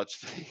about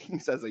such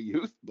things as a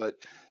youth, but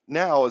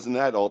now as an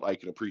adult, I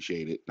can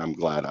appreciate it, and I'm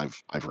glad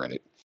I've read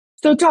it.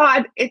 So,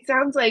 Todd, it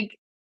sounds like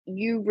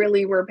you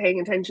really were paying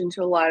attention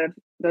to a lot of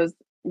those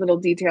little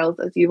details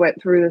as you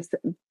went through this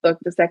book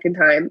the second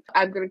time.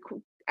 I'm going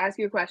to ask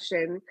you a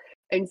question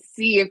and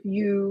see if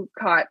you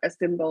caught a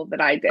symbol that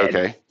I did.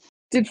 Okay.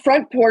 Did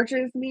front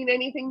porches mean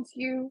anything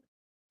to you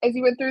as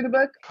you went through the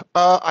book?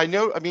 I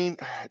know. I mean,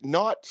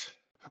 not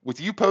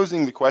with you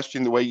posing the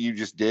question the way you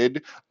just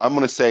did. I'm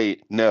going to say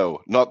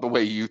no, not the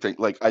way you think.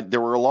 Like,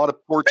 there were a lot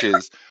of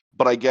porches,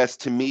 but I guess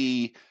to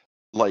me,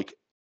 like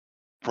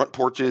front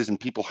porches and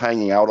people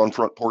hanging out on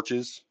front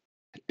porches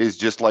is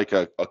just like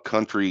a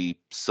country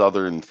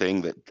southern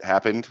thing that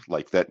happened,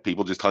 like that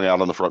people just hung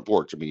out on the front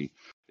porch. I mean,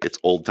 it's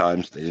old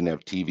times. They didn't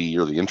have TV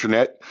or the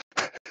internet.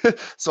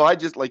 So I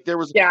just there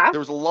was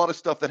a lot of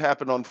stuff that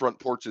happened on front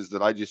porches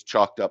that I just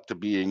chalked up to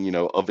being,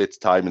 of its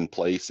time and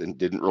place, and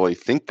didn't really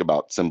think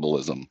about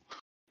symbolism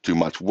too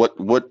much. What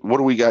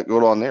do we got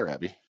going on there,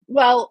 Abby?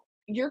 Well,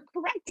 you're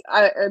correct.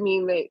 I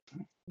mean,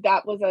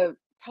 that was a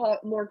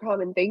more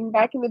common thing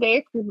back in the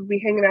day. People would be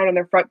hanging out on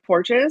their front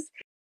porches.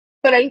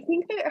 But I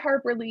think that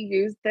Harper Lee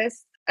used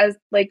this as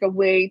a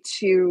way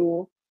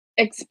to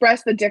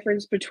express the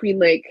difference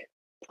between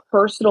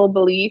personal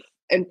belief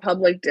and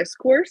public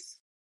discourse,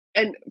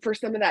 and for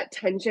some of that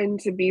tension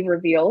to be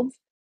revealed.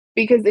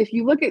 Because if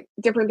you look at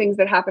different things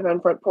that happen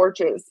on front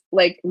porches,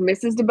 like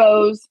Mrs.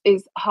 DeBose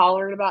is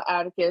hollering about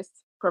Atticus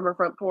from her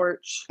front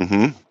porch.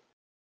 Mm-hmm.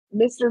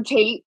 Mr.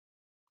 Tate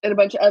and a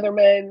bunch of other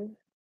men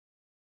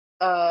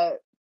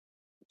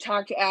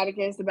talk to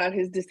Atticus about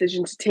his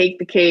decision to take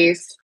the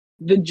case.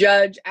 The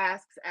judge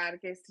asks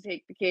Atticus to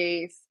take the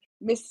case.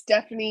 Miss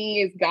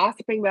Stephanie is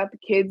gossiping about the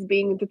kids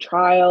being at the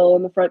trial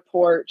on the front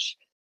porch.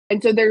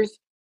 And so there's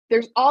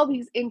all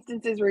these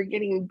instances where you're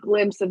getting a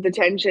glimpse of the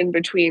tension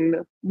between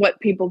what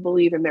people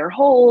believe in their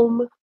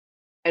home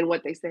and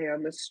what they say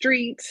on the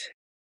street.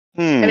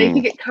 And I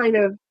think it kind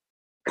of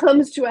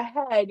comes to a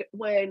head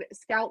when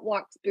Scout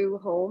walks Boo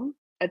home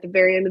at the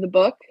very end of the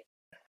book.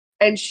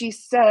 And she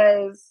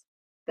says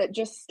that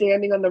just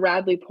standing on the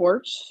Radley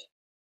porch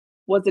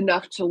was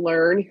enough to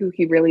learn who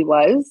he really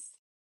was.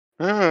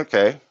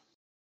 Okay.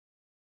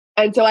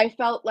 And so I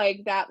felt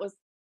like that was,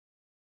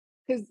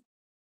 because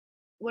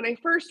when I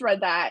first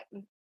read that,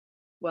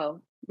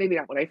 well, maybe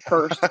not when I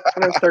first,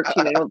 when I was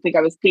 13, I don't think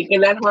I was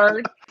thinking that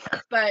hard.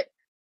 But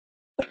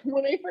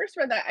when I first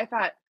read that, I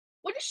thought,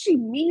 what does she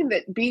mean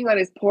that being on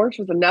his porch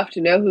was enough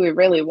to know who he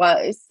really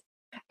was?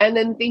 And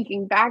then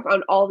thinking back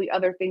on all the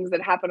other things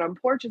that happened on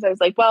porches, I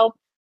was like, well,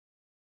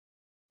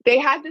 they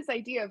had this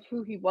idea of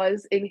who he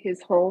was in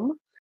his home.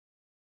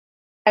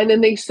 And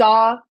then they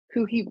saw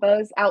who he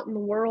was out in the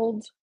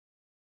world.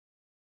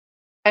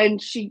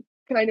 And she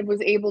kind of was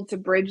able to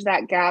bridge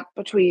that gap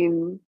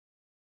between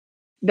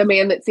the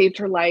man that saved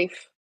her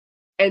life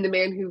and the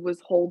man who was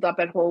holed up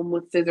at home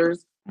with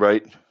scissors.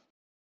 Right.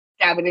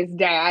 Stabbing his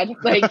dad.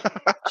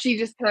 She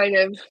just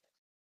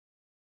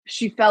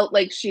she felt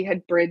like she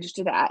had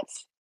bridged that.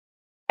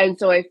 And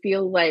so I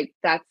feel like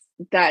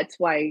that's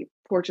why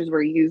porches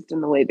were used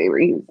in the way they were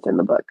used in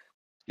the book.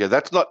 Yeah,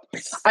 that's not.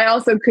 I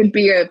also could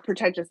be a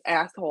pretentious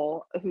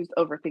asshole who's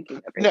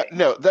overthinking everything.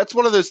 No, that's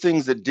one of those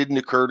things that didn't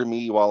occur to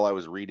me while I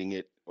was reading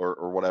it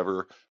or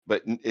whatever.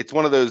 But it's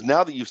one of those,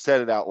 now that you've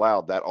said it out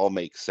loud, that all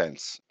makes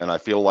sense. And I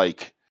feel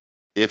like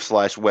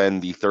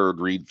if/when the third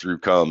read through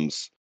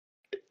comes,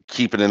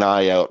 keeping an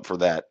eye out for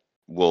that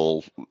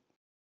will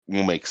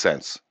make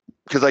sense.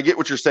 Because I get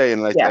what you're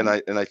saying, and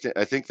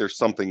I think there's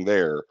something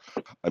there.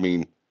 I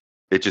mean,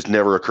 it just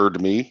never occurred to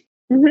me.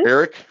 Mm-hmm.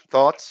 Eric,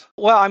 thoughts?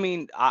 Well, I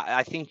mean,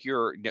 I think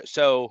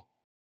so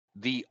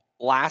the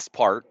last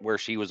part where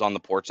she was on the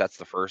porch, that's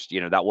the first,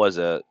 that was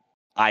a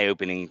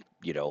eye-opening,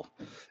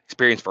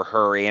 experience for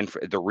her and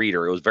for the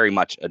reader. It was very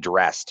much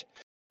addressed.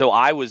 So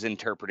I was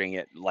interpreting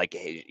it like,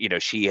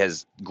 she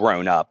has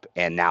grown up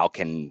and now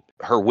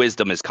her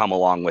wisdom has come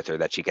along with her,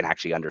 that she can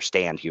actually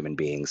understand human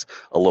beings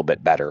a little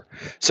bit better.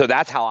 So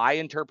that's how I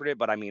interpret it.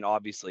 But I mean,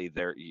 obviously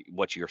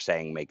what you're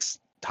saying makes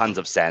tons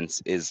of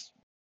sense, is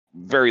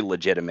very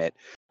legitimate.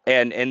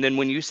 And then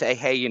when you say,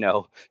 hey,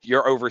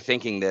 you're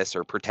overthinking this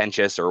or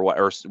pretentious or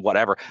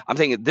whatever, I'm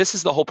thinking this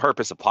is the whole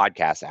purpose of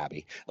podcasts,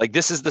 Abby. Like,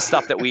 this is the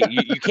stuff that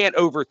you can't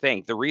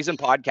overthink. The reason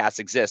podcasts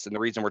exist and the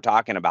reason we're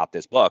talking about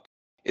this book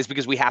is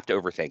because we have to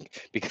overthink,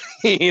 because,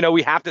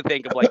 we have to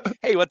think of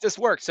hey, let this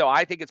work. So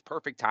I think it's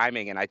perfect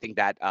timing. And I think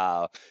that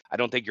I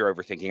don't think you're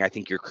overthinking. I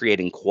think you're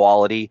creating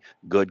quality,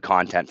 good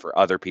content for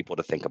other people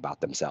to think about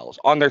themselves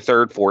on their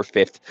 3rd, 4th,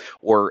 5th,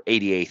 or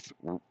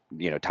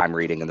 88th, time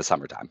reading in the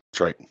summertime.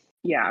 That's right.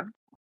 Yeah.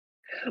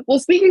 Well,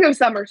 speaking of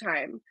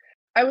summertime,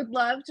 I would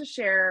love to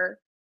share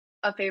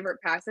a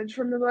favorite passage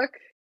from the book,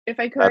 if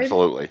I could.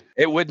 Absolutely.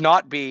 It would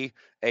not be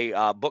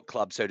a book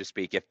club, so to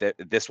speak, if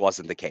this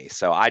wasn't the case.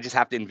 So I just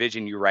have to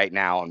envision you right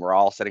now, and we're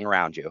all sitting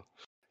around you,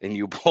 and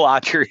you pull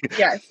out your.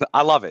 Yes.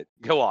 I love it.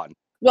 Go on.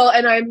 Well,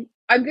 and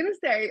I'm going to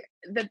say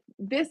that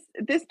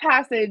this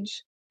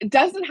passage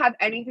doesn't have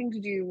anything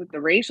to do with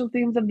the racial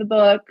themes of the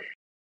book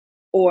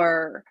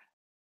or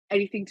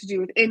anything to do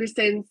with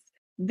innocence.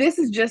 This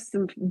is just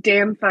some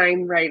damn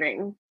fine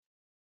writing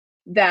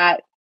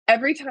that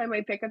every time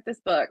I pick up this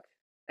book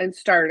and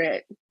start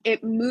it,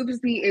 it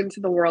moves me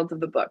into the world of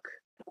the book.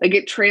 Like,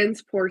 it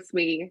transports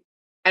me,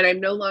 and I'm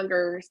no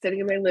longer sitting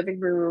in my living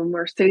room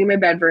or sitting in my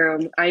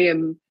bedroom. I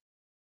am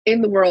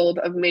in the world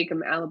of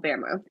Macomb,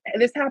 Alabama.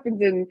 And this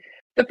happens in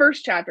the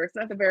first chapter. It's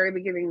not the very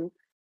beginning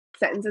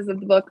sentences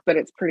of the book, but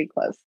it's pretty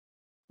close.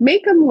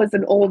 Macomb was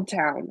an old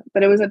town,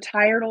 but it was a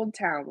tired old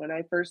town when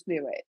I first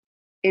knew it.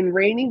 In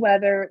rainy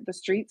weather, the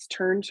streets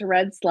turned to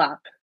red slop.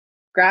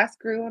 Grass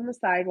grew on the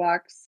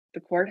sidewalks. The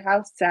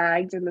courthouse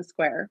sagged in the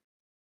square.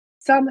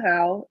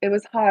 Somehow, it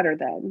was hotter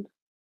then.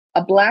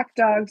 A black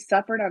dog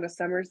suffered on a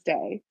summer's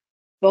day.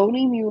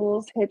 Bony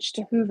mules hitched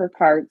to Hoover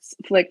carts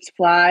flicked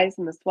flies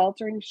in the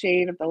sweltering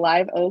shade of the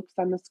live oaks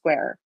on the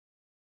square.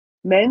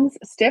 Men's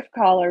stiff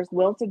collars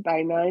wilted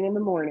by 9 in the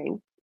morning.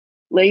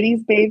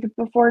 Ladies bathed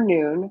before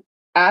noon,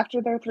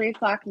 after their 3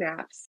 o'clock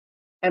naps,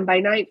 and by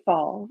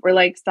nightfall were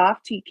like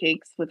soft tea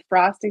cakes with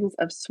frostings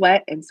of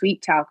sweat and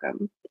sweet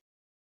talcum.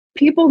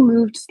 People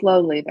moved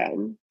slowly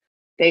then.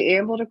 They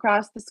ambled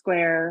across the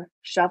square,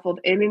 shuffled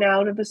in and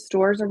out of the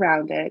stores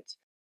around it,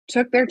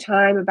 took their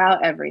time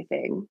about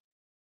everything.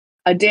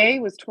 A day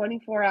was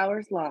 24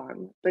 hours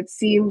long, but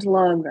seemed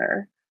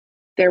longer.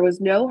 There was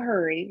no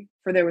hurry,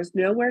 for there was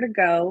nowhere to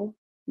go,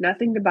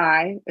 nothing to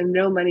buy, and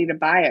no money to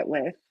buy it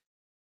with.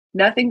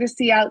 Nothing to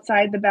see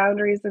outside the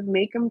boundaries of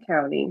Macomb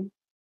County.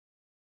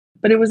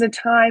 But it was a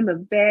time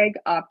of vague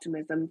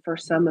optimism for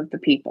some of the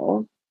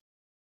people.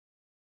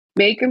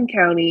 Macomb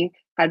County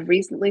had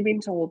recently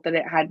been told that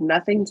it had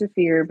nothing to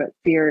fear but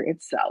fear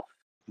itself.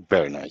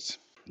 Very nice.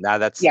 Now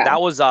that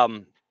was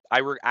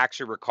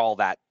actually recall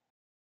that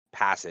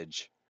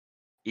passage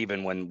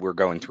even when we're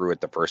going through it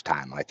the first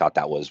time. I thought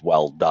that was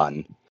well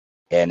done,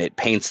 and it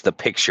paints the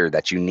picture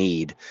that you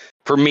need.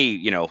 For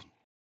me,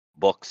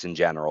 books in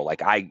general,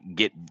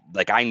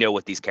 I know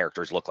what these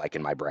characters look like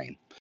in my brain.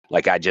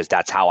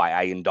 That's how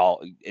I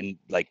indulge in,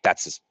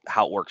 that's just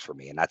how it works for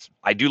me. And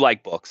I do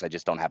like books. I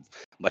just don't have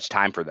much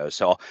time for those.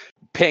 So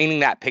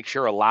painting that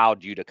picture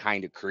allowed you to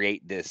kind of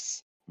create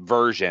this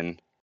version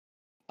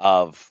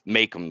of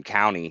Macomb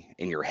County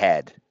in your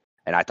head.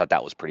 And I thought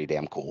that was pretty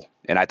damn cool.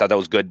 And I thought that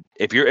was good.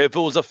 If it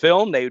was a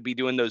film, they would be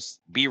doing those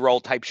B-roll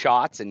type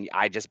shots, and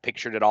I just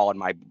pictured it all in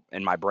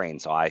my brain.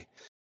 So I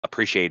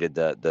appreciated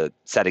the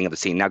setting of the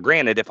scene. Now,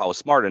 granted, if I was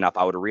smart enough,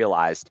 I would have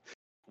realized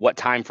what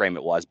time frame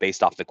it was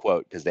based off the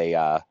quote, because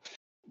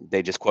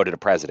they just quoted a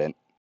president,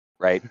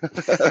 right?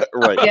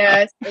 Right.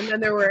 Yes, and then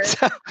there were.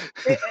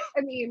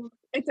 I mean,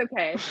 it's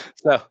okay.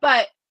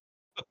 But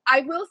I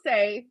will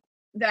say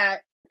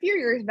that a few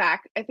years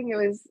back, I think it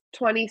was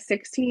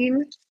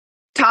 2016.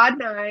 Todd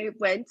and I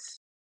went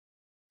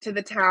to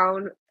the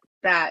town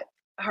that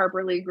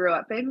Harper Lee grew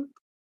up in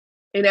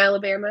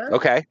Alabama.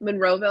 Okay.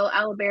 Monroeville,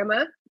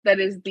 Alabama. That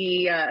is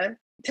the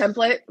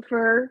template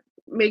for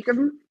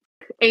Macomb.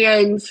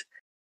 And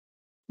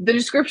the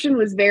description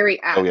was very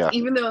apt. Oh, yeah.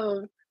 Even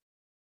though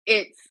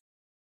it's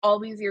all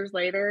these years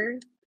later,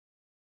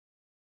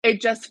 it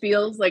just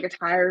feels like a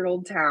tired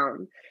old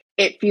town.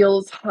 It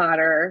feels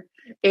hotter.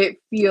 It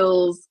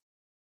feels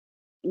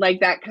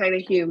like that kind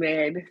of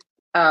humid.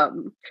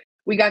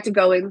 We got to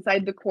go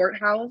inside the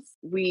courthouse.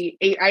 We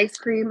ate ice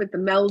cream at the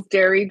Mel's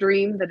Dairy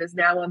Dream that is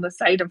now on the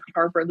site of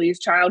Harper Lee's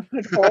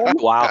childhood home.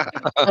 Wow.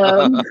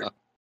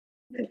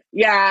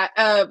 Yeah,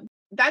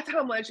 that's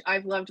how much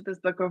I've loved this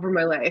book over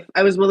my life.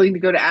 I was willing to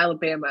go to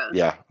Alabama.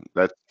 Yeah,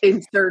 that's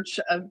in search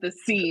of the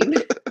scene.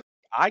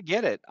 I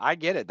get it.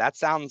 That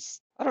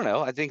sounds, I don't know.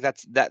 I think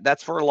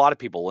that's for a lot of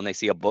people when they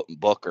see a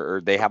book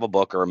or they have a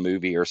book or a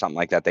movie or something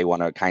like that. They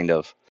want to kind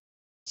of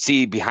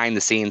see behind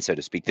the scenes, so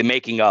to speak, the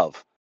making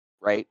of.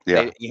 Right.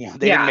 Yeah. They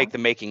didn't make the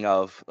making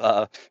of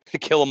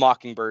Kill a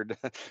Mockingbird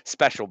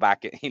special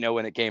back,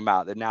 when it came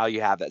out. And now you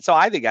have that. So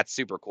I think that's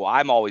super cool.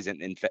 I'm always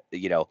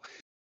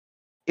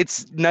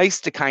it's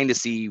nice to kind of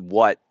see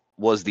what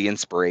was the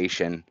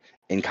inspiration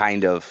and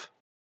kind of,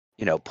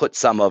 put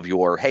some of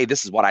your, hey,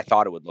 this is what I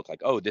thought it would look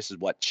like. Oh, this is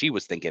what she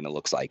was thinking it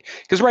looks like.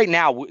 Because right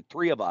now,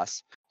 three of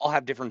us all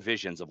have different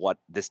visions of what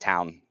this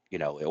town,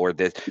 or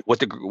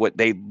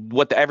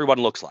what everyone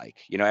looks like.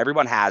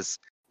 Everyone has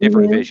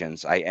different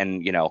visions. I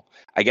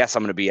guess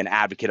I'm going to be an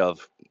advocate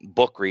of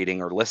book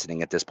reading or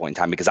listening at this point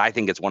in time, because I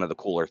think it's one of the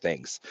cooler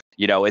things,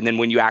 and then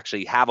when you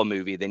actually have a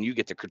movie, then you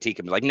get to critique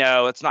and be like,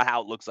 no, it's not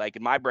how it looks like.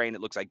 In my brain, it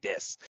looks like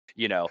this,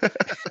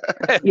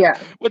 Yeah.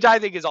 Which I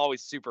think is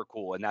always super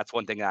cool. And that's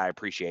one thing that I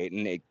appreciate.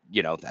 And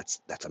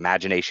that's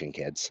imagination,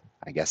 kids.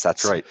 I guess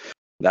that's right.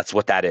 That's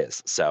what that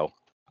is. So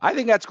I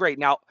think that's great.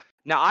 Now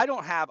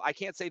I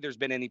can't say there's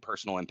been any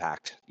personal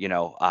impact,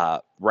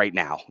 right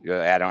now.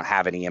 I don't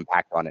have any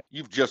impact on it.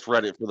 You've just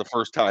read it for the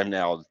first time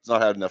now. It's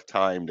not had enough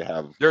time to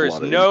have. There is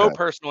no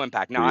personal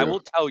impact. Now, I will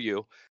tell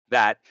you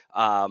that,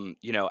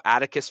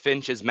 Atticus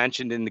Finch is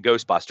mentioned in the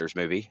Ghostbusters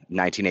movie,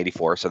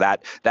 1984. So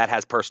that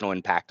has personal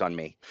impact on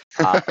me.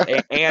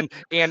 And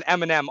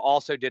Eminem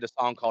also did a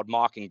song called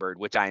Mockingbird,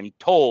 which I'm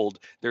told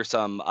there's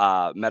some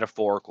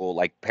metaphorical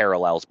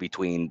parallels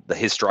between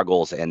his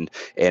struggles and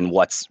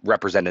what's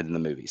represented in the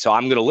movie. So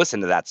I'm going to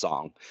listen to that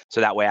song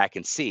so that way I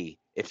can see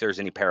if there's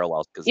any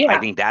parallels, because I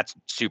think that's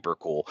super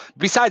cool.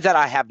 Besides that,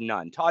 I have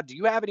none. Todd, do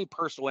you have any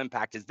personal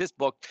impact? Has this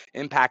book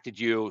impacted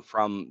you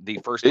from the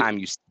first time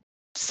you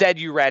said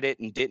you read it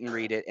and didn't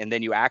read it, and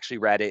then you actually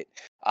read it?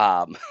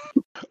 Oh,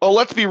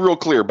 let's be real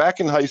clear. Back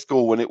in high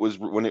school, when it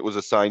was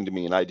assigned to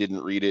me and I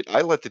didn't read it,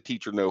 I let the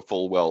teacher know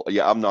full well,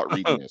 yeah, I'm not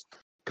reading this,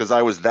 because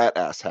I was that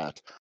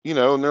asshat. And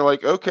they're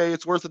like, okay,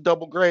 it's worth a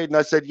double grade. And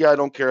I said, yeah, I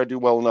don't care. I do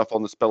well enough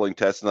on the spelling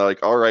test. And they're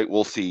like, all right,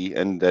 we'll see.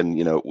 And then,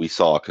 we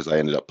saw, because I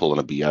ended up pulling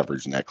a B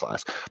average in that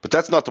class. But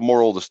that's not the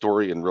moral of the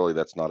story. And really,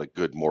 that's not a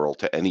good moral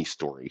to any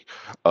story.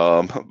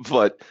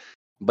 But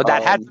But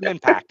that had some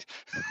impact.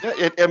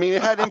 Yeah,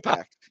 it had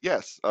impact.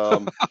 Yes.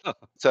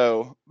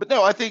 But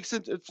no, I think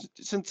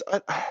since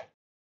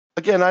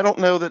again, I don't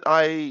know that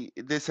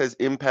this has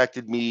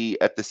impacted me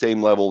at the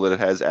same level that it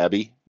has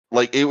Abby.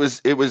 Like it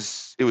was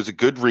a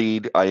good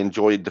read. I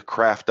enjoyed the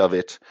craft of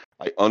it.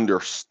 I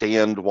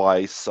understand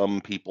why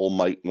some people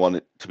might want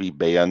it to be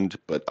banned,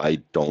 but I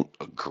don't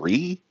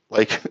agree.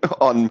 Like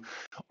on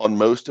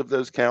most of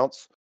those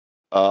counts.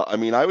 I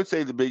mean, I would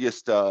say the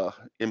biggest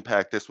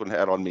impact this one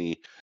had on me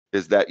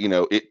is that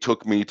it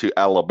took me to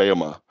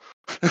Alabama.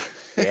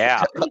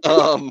 Yeah.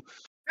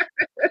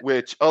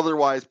 Which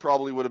otherwise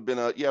probably would have been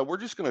we're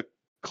just going to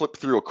clip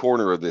through a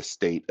corner of this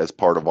state as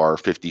part of our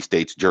 50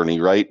 states journey,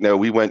 right? No,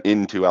 we went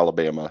into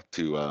Alabama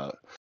to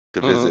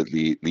visit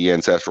the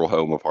ancestral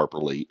home of Harper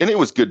Lee, and it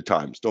was good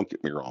times. Don't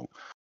get me wrong.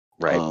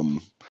 Right.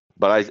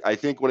 But I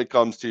think when it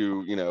comes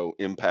to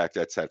impact,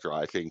 etc.,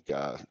 I think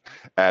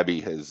Abby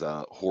has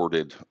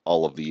hoarded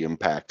all of the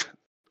impact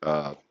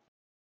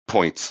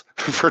points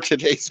for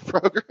today's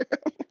program.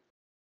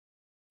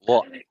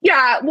 Well,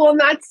 yeah,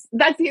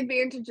 that's the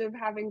advantage of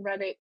having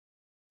read it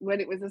when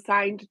it was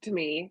assigned to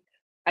me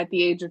at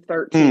the age of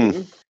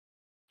 13.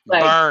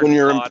 Like when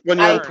you're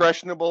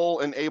impressionable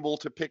and able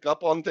to pick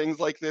up on things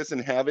like this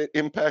and have it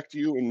impact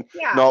you, and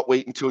not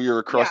wait until you're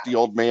a crusty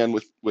old man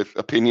with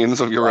opinions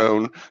of your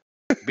own.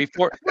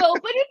 Well,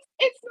 but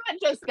it's not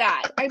just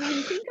that. I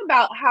mean, think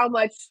about how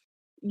much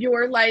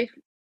your life,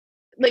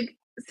 like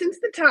since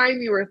the time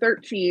you were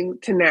 13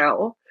 to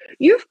now,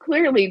 you've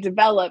clearly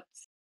developed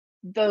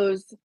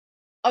those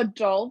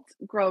adult,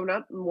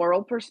 grown-up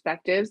moral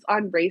perspectives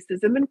on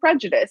racism and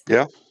prejudice.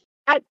 Yeah.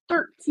 At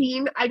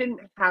 13, I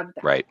didn't have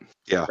that. Right.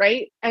 Yeah.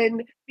 Right.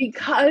 And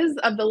because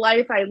of the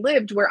life I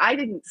lived where I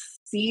didn't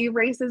see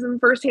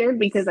racism firsthand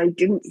because I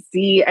didn't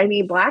see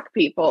any Black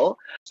people.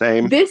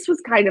 Same. This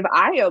was kind of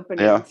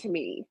eye-opening to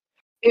me.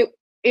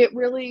 It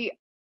really.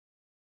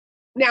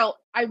 Now,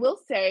 I will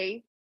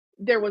say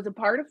there was a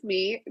part of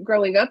me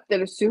growing up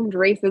that assumed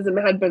racism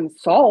had been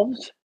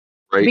solved.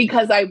 Right.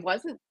 Because I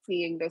wasn't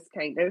seeing this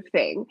kind of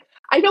thing.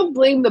 I don't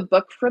blame the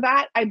book for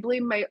that. I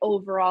blame my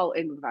overall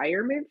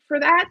environment for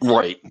that.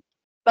 Right.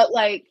 But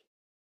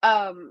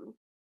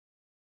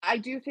I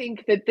do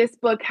think that this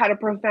book had a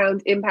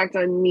profound impact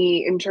on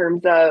me in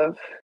terms of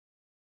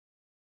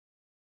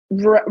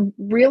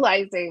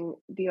realizing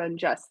the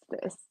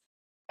injustice.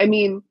 I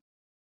mean,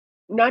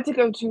 not to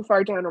go too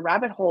far down a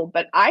rabbit hole,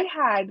 but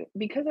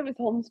because I was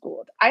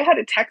homeschooled, I had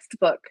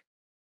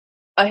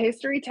a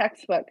history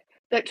textbook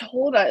that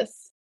told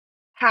us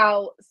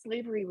how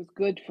slavery was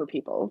good for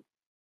people.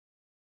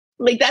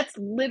 Like, that's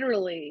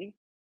literally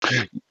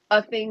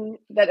a thing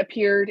that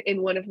appeared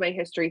in one of my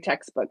history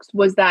textbooks,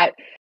 was that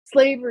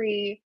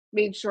slavery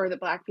made sure that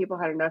Black people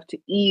had enough to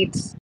eat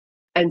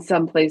and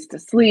some place to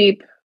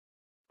sleep,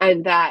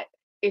 and that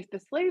if the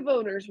slave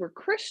owners were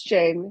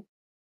Christian,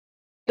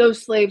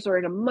 those slaves were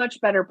in a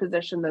much better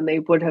position than they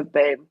would have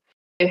been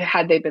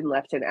had they been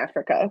left in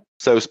Africa.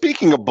 So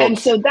speaking of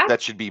books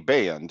that should be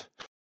banned.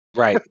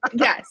 Right.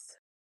 Yes.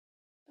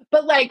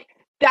 But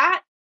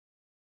that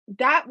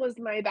was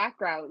my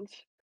background.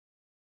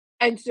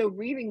 And so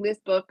reading this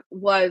book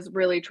was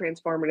really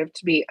transformative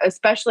to me,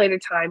 especially at a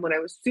time when I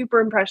was super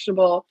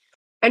impressionable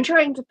and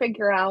trying to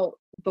figure out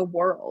the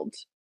world.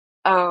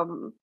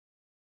 And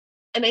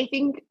I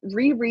think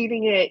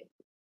rereading it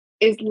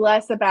is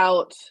less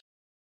about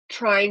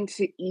trying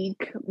to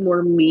eke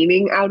more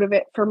meaning out of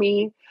it for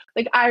me.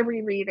 Like, I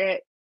reread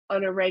it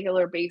on a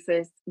regular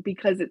basis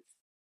because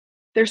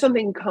there's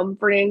something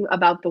comforting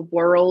about the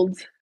world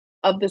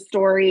of the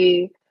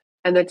story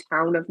and the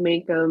town of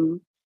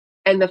Macomb,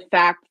 and the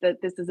fact that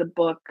this is a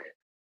book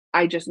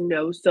I just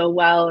know so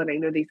well and I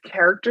know these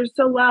characters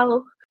so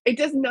well. It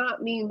does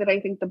not mean that I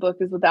think the book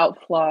is without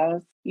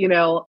flaws.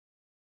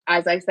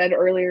 As I said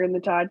earlier in the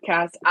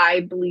podcast, I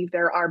believe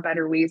there are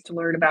better ways to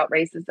learn about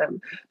racism.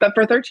 But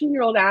for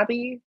 13-year-old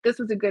Abby, this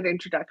was a good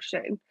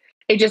introduction.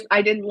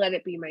 I didn't let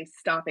it be my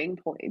stopping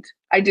point.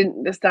 I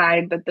didn't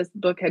decide that this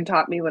book had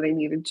taught me what I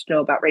needed to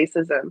know about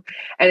racism.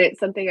 And it's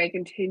something I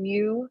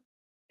continue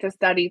to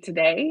study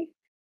today.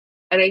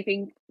 And I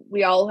think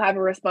we all have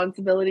a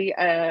responsibility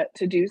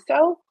to do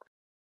so,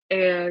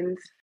 and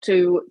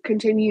to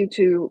continue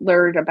to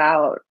learn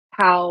about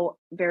how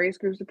various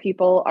groups of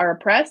people are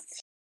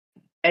oppressed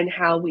and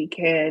how we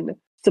can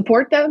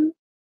support them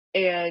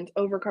and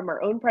overcome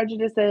our own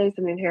prejudices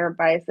and inherent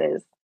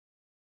biases.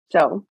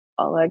 So,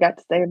 all I got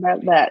to say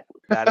about that.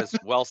 That is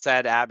well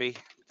said, Abby.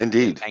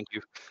 Indeed. Thank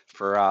you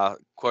for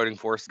quoting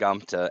Forrest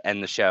Gump to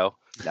end the show.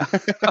 No,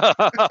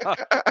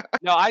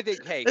 no, I think,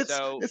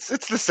 it's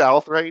the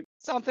South, right?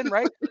 Something,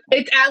 right?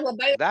 It's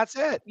Alabama. That's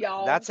it,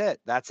 y'all. That's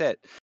it.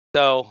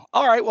 So,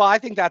 all right. Well, I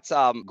think that's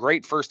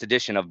great first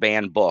edition of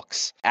Banned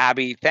Books.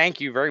 Abby, thank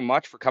you very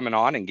much for coming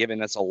on and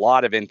giving us a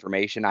lot of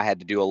information. I had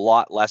to do a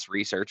lot less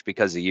research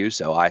because of you,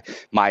 so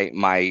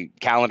my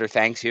calendar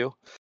thanks you.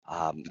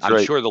 I'm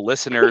right. sure the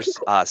listeners,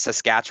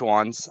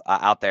 Saskatchewans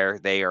out there,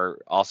 they are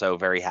also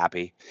very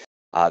happy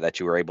that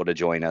you were able to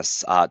join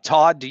us.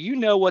 Todd, do you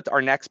know what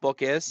our next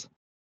book is?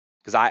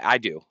 Because I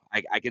do.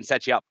 I can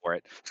set you up for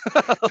it.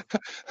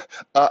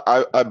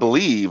 I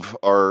believe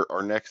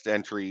our next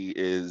entry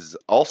is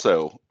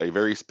also a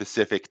very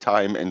specific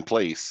time and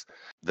place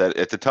that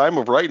at the time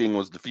of writing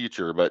was the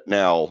future, but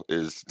now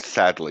is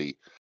sadly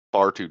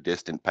far too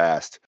distant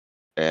past.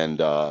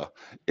 And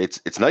it's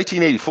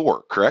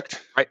 1984,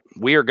 correct? Right.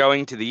 We are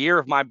going to the year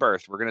of my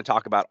birth. We're going to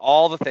talk about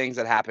all the things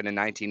that happened in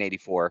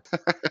 1984.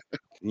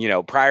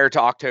 Prior to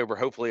October,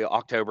 hopefully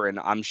October, and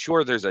I'm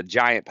sure there's a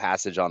giant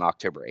passage on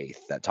October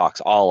 8th that talks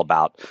all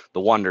about the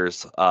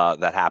wonders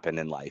that happen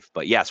in life.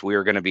 But yes, we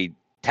are going to be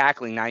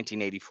tackling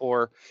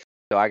 1984.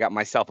 So I got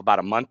myself about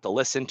a month to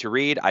listen to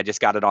read. I just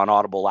got it on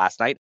Audible last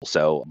night.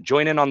 So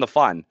join in on the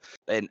fun.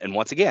 And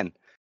once again,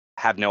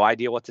 have no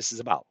idea what this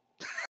is about.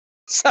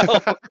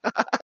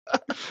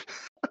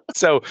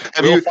 So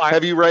have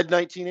you read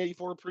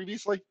 1984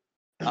 previously?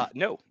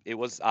 No, it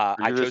was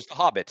I chose The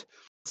Hobbit.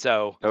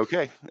 So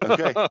okay,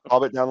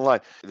 Hobbit down the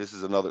line.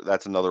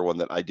 That's another one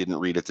that I didn't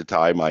read at the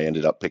time. I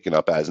ended up picking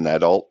up as an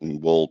adult,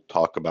 and we'll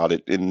talk about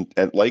it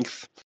at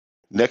length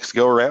next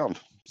go around.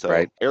 So,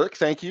 right. Eric,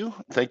 thank you,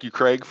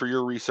 Craig, for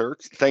your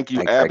research. Thank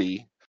you,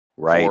 Abby,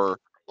 for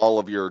all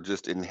of your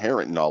just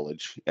inherent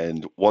knowledge,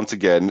 and once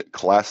again,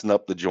 classing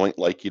up the joint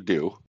like you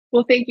do.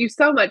 Well, thank you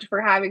so much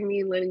for having me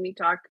and letting me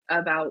talk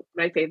about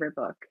my favorite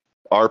book.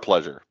 Our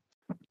pleasure.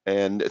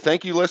 And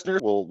thank you, listeners.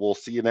 We'll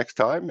see you next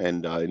time.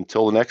 And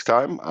until the next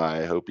time,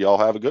 I hope you all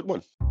have a good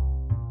one.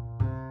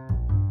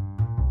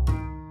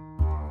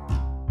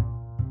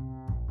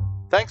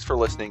 Thanks for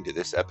listening to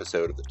this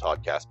episode of the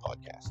Toddcast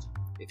Podcast.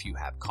 If you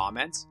have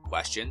comments,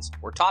 questions,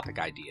 or topic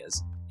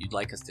ideas you'd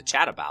like us to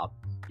chat about,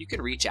 you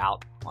can reach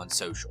out on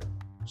social.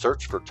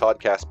 Search for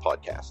Toddcast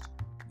Podcast.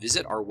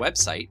 Visit our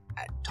website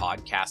at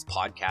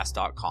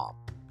toddcastpodcast.com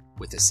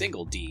with a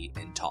single D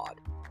in Todd.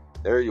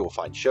 There you will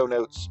find show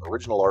notes,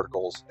 original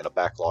articles, and a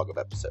backlog of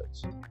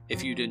episodes.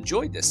 If you'd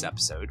enjoyed this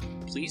episode,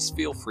 please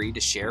feel free to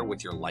share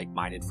with your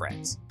like-minded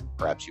friends.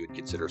 Perhaps you would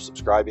consider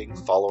subscribing,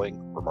 following,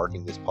 or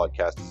marking this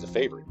podcast as a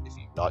favorite if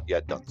you've not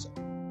yet done so.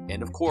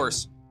 And of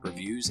course,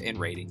 reviews and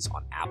ratings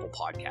on Apple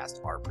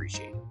Podcasts are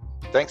appreciated.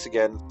 Thanks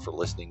again for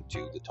listening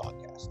to the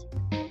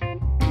Toddcast.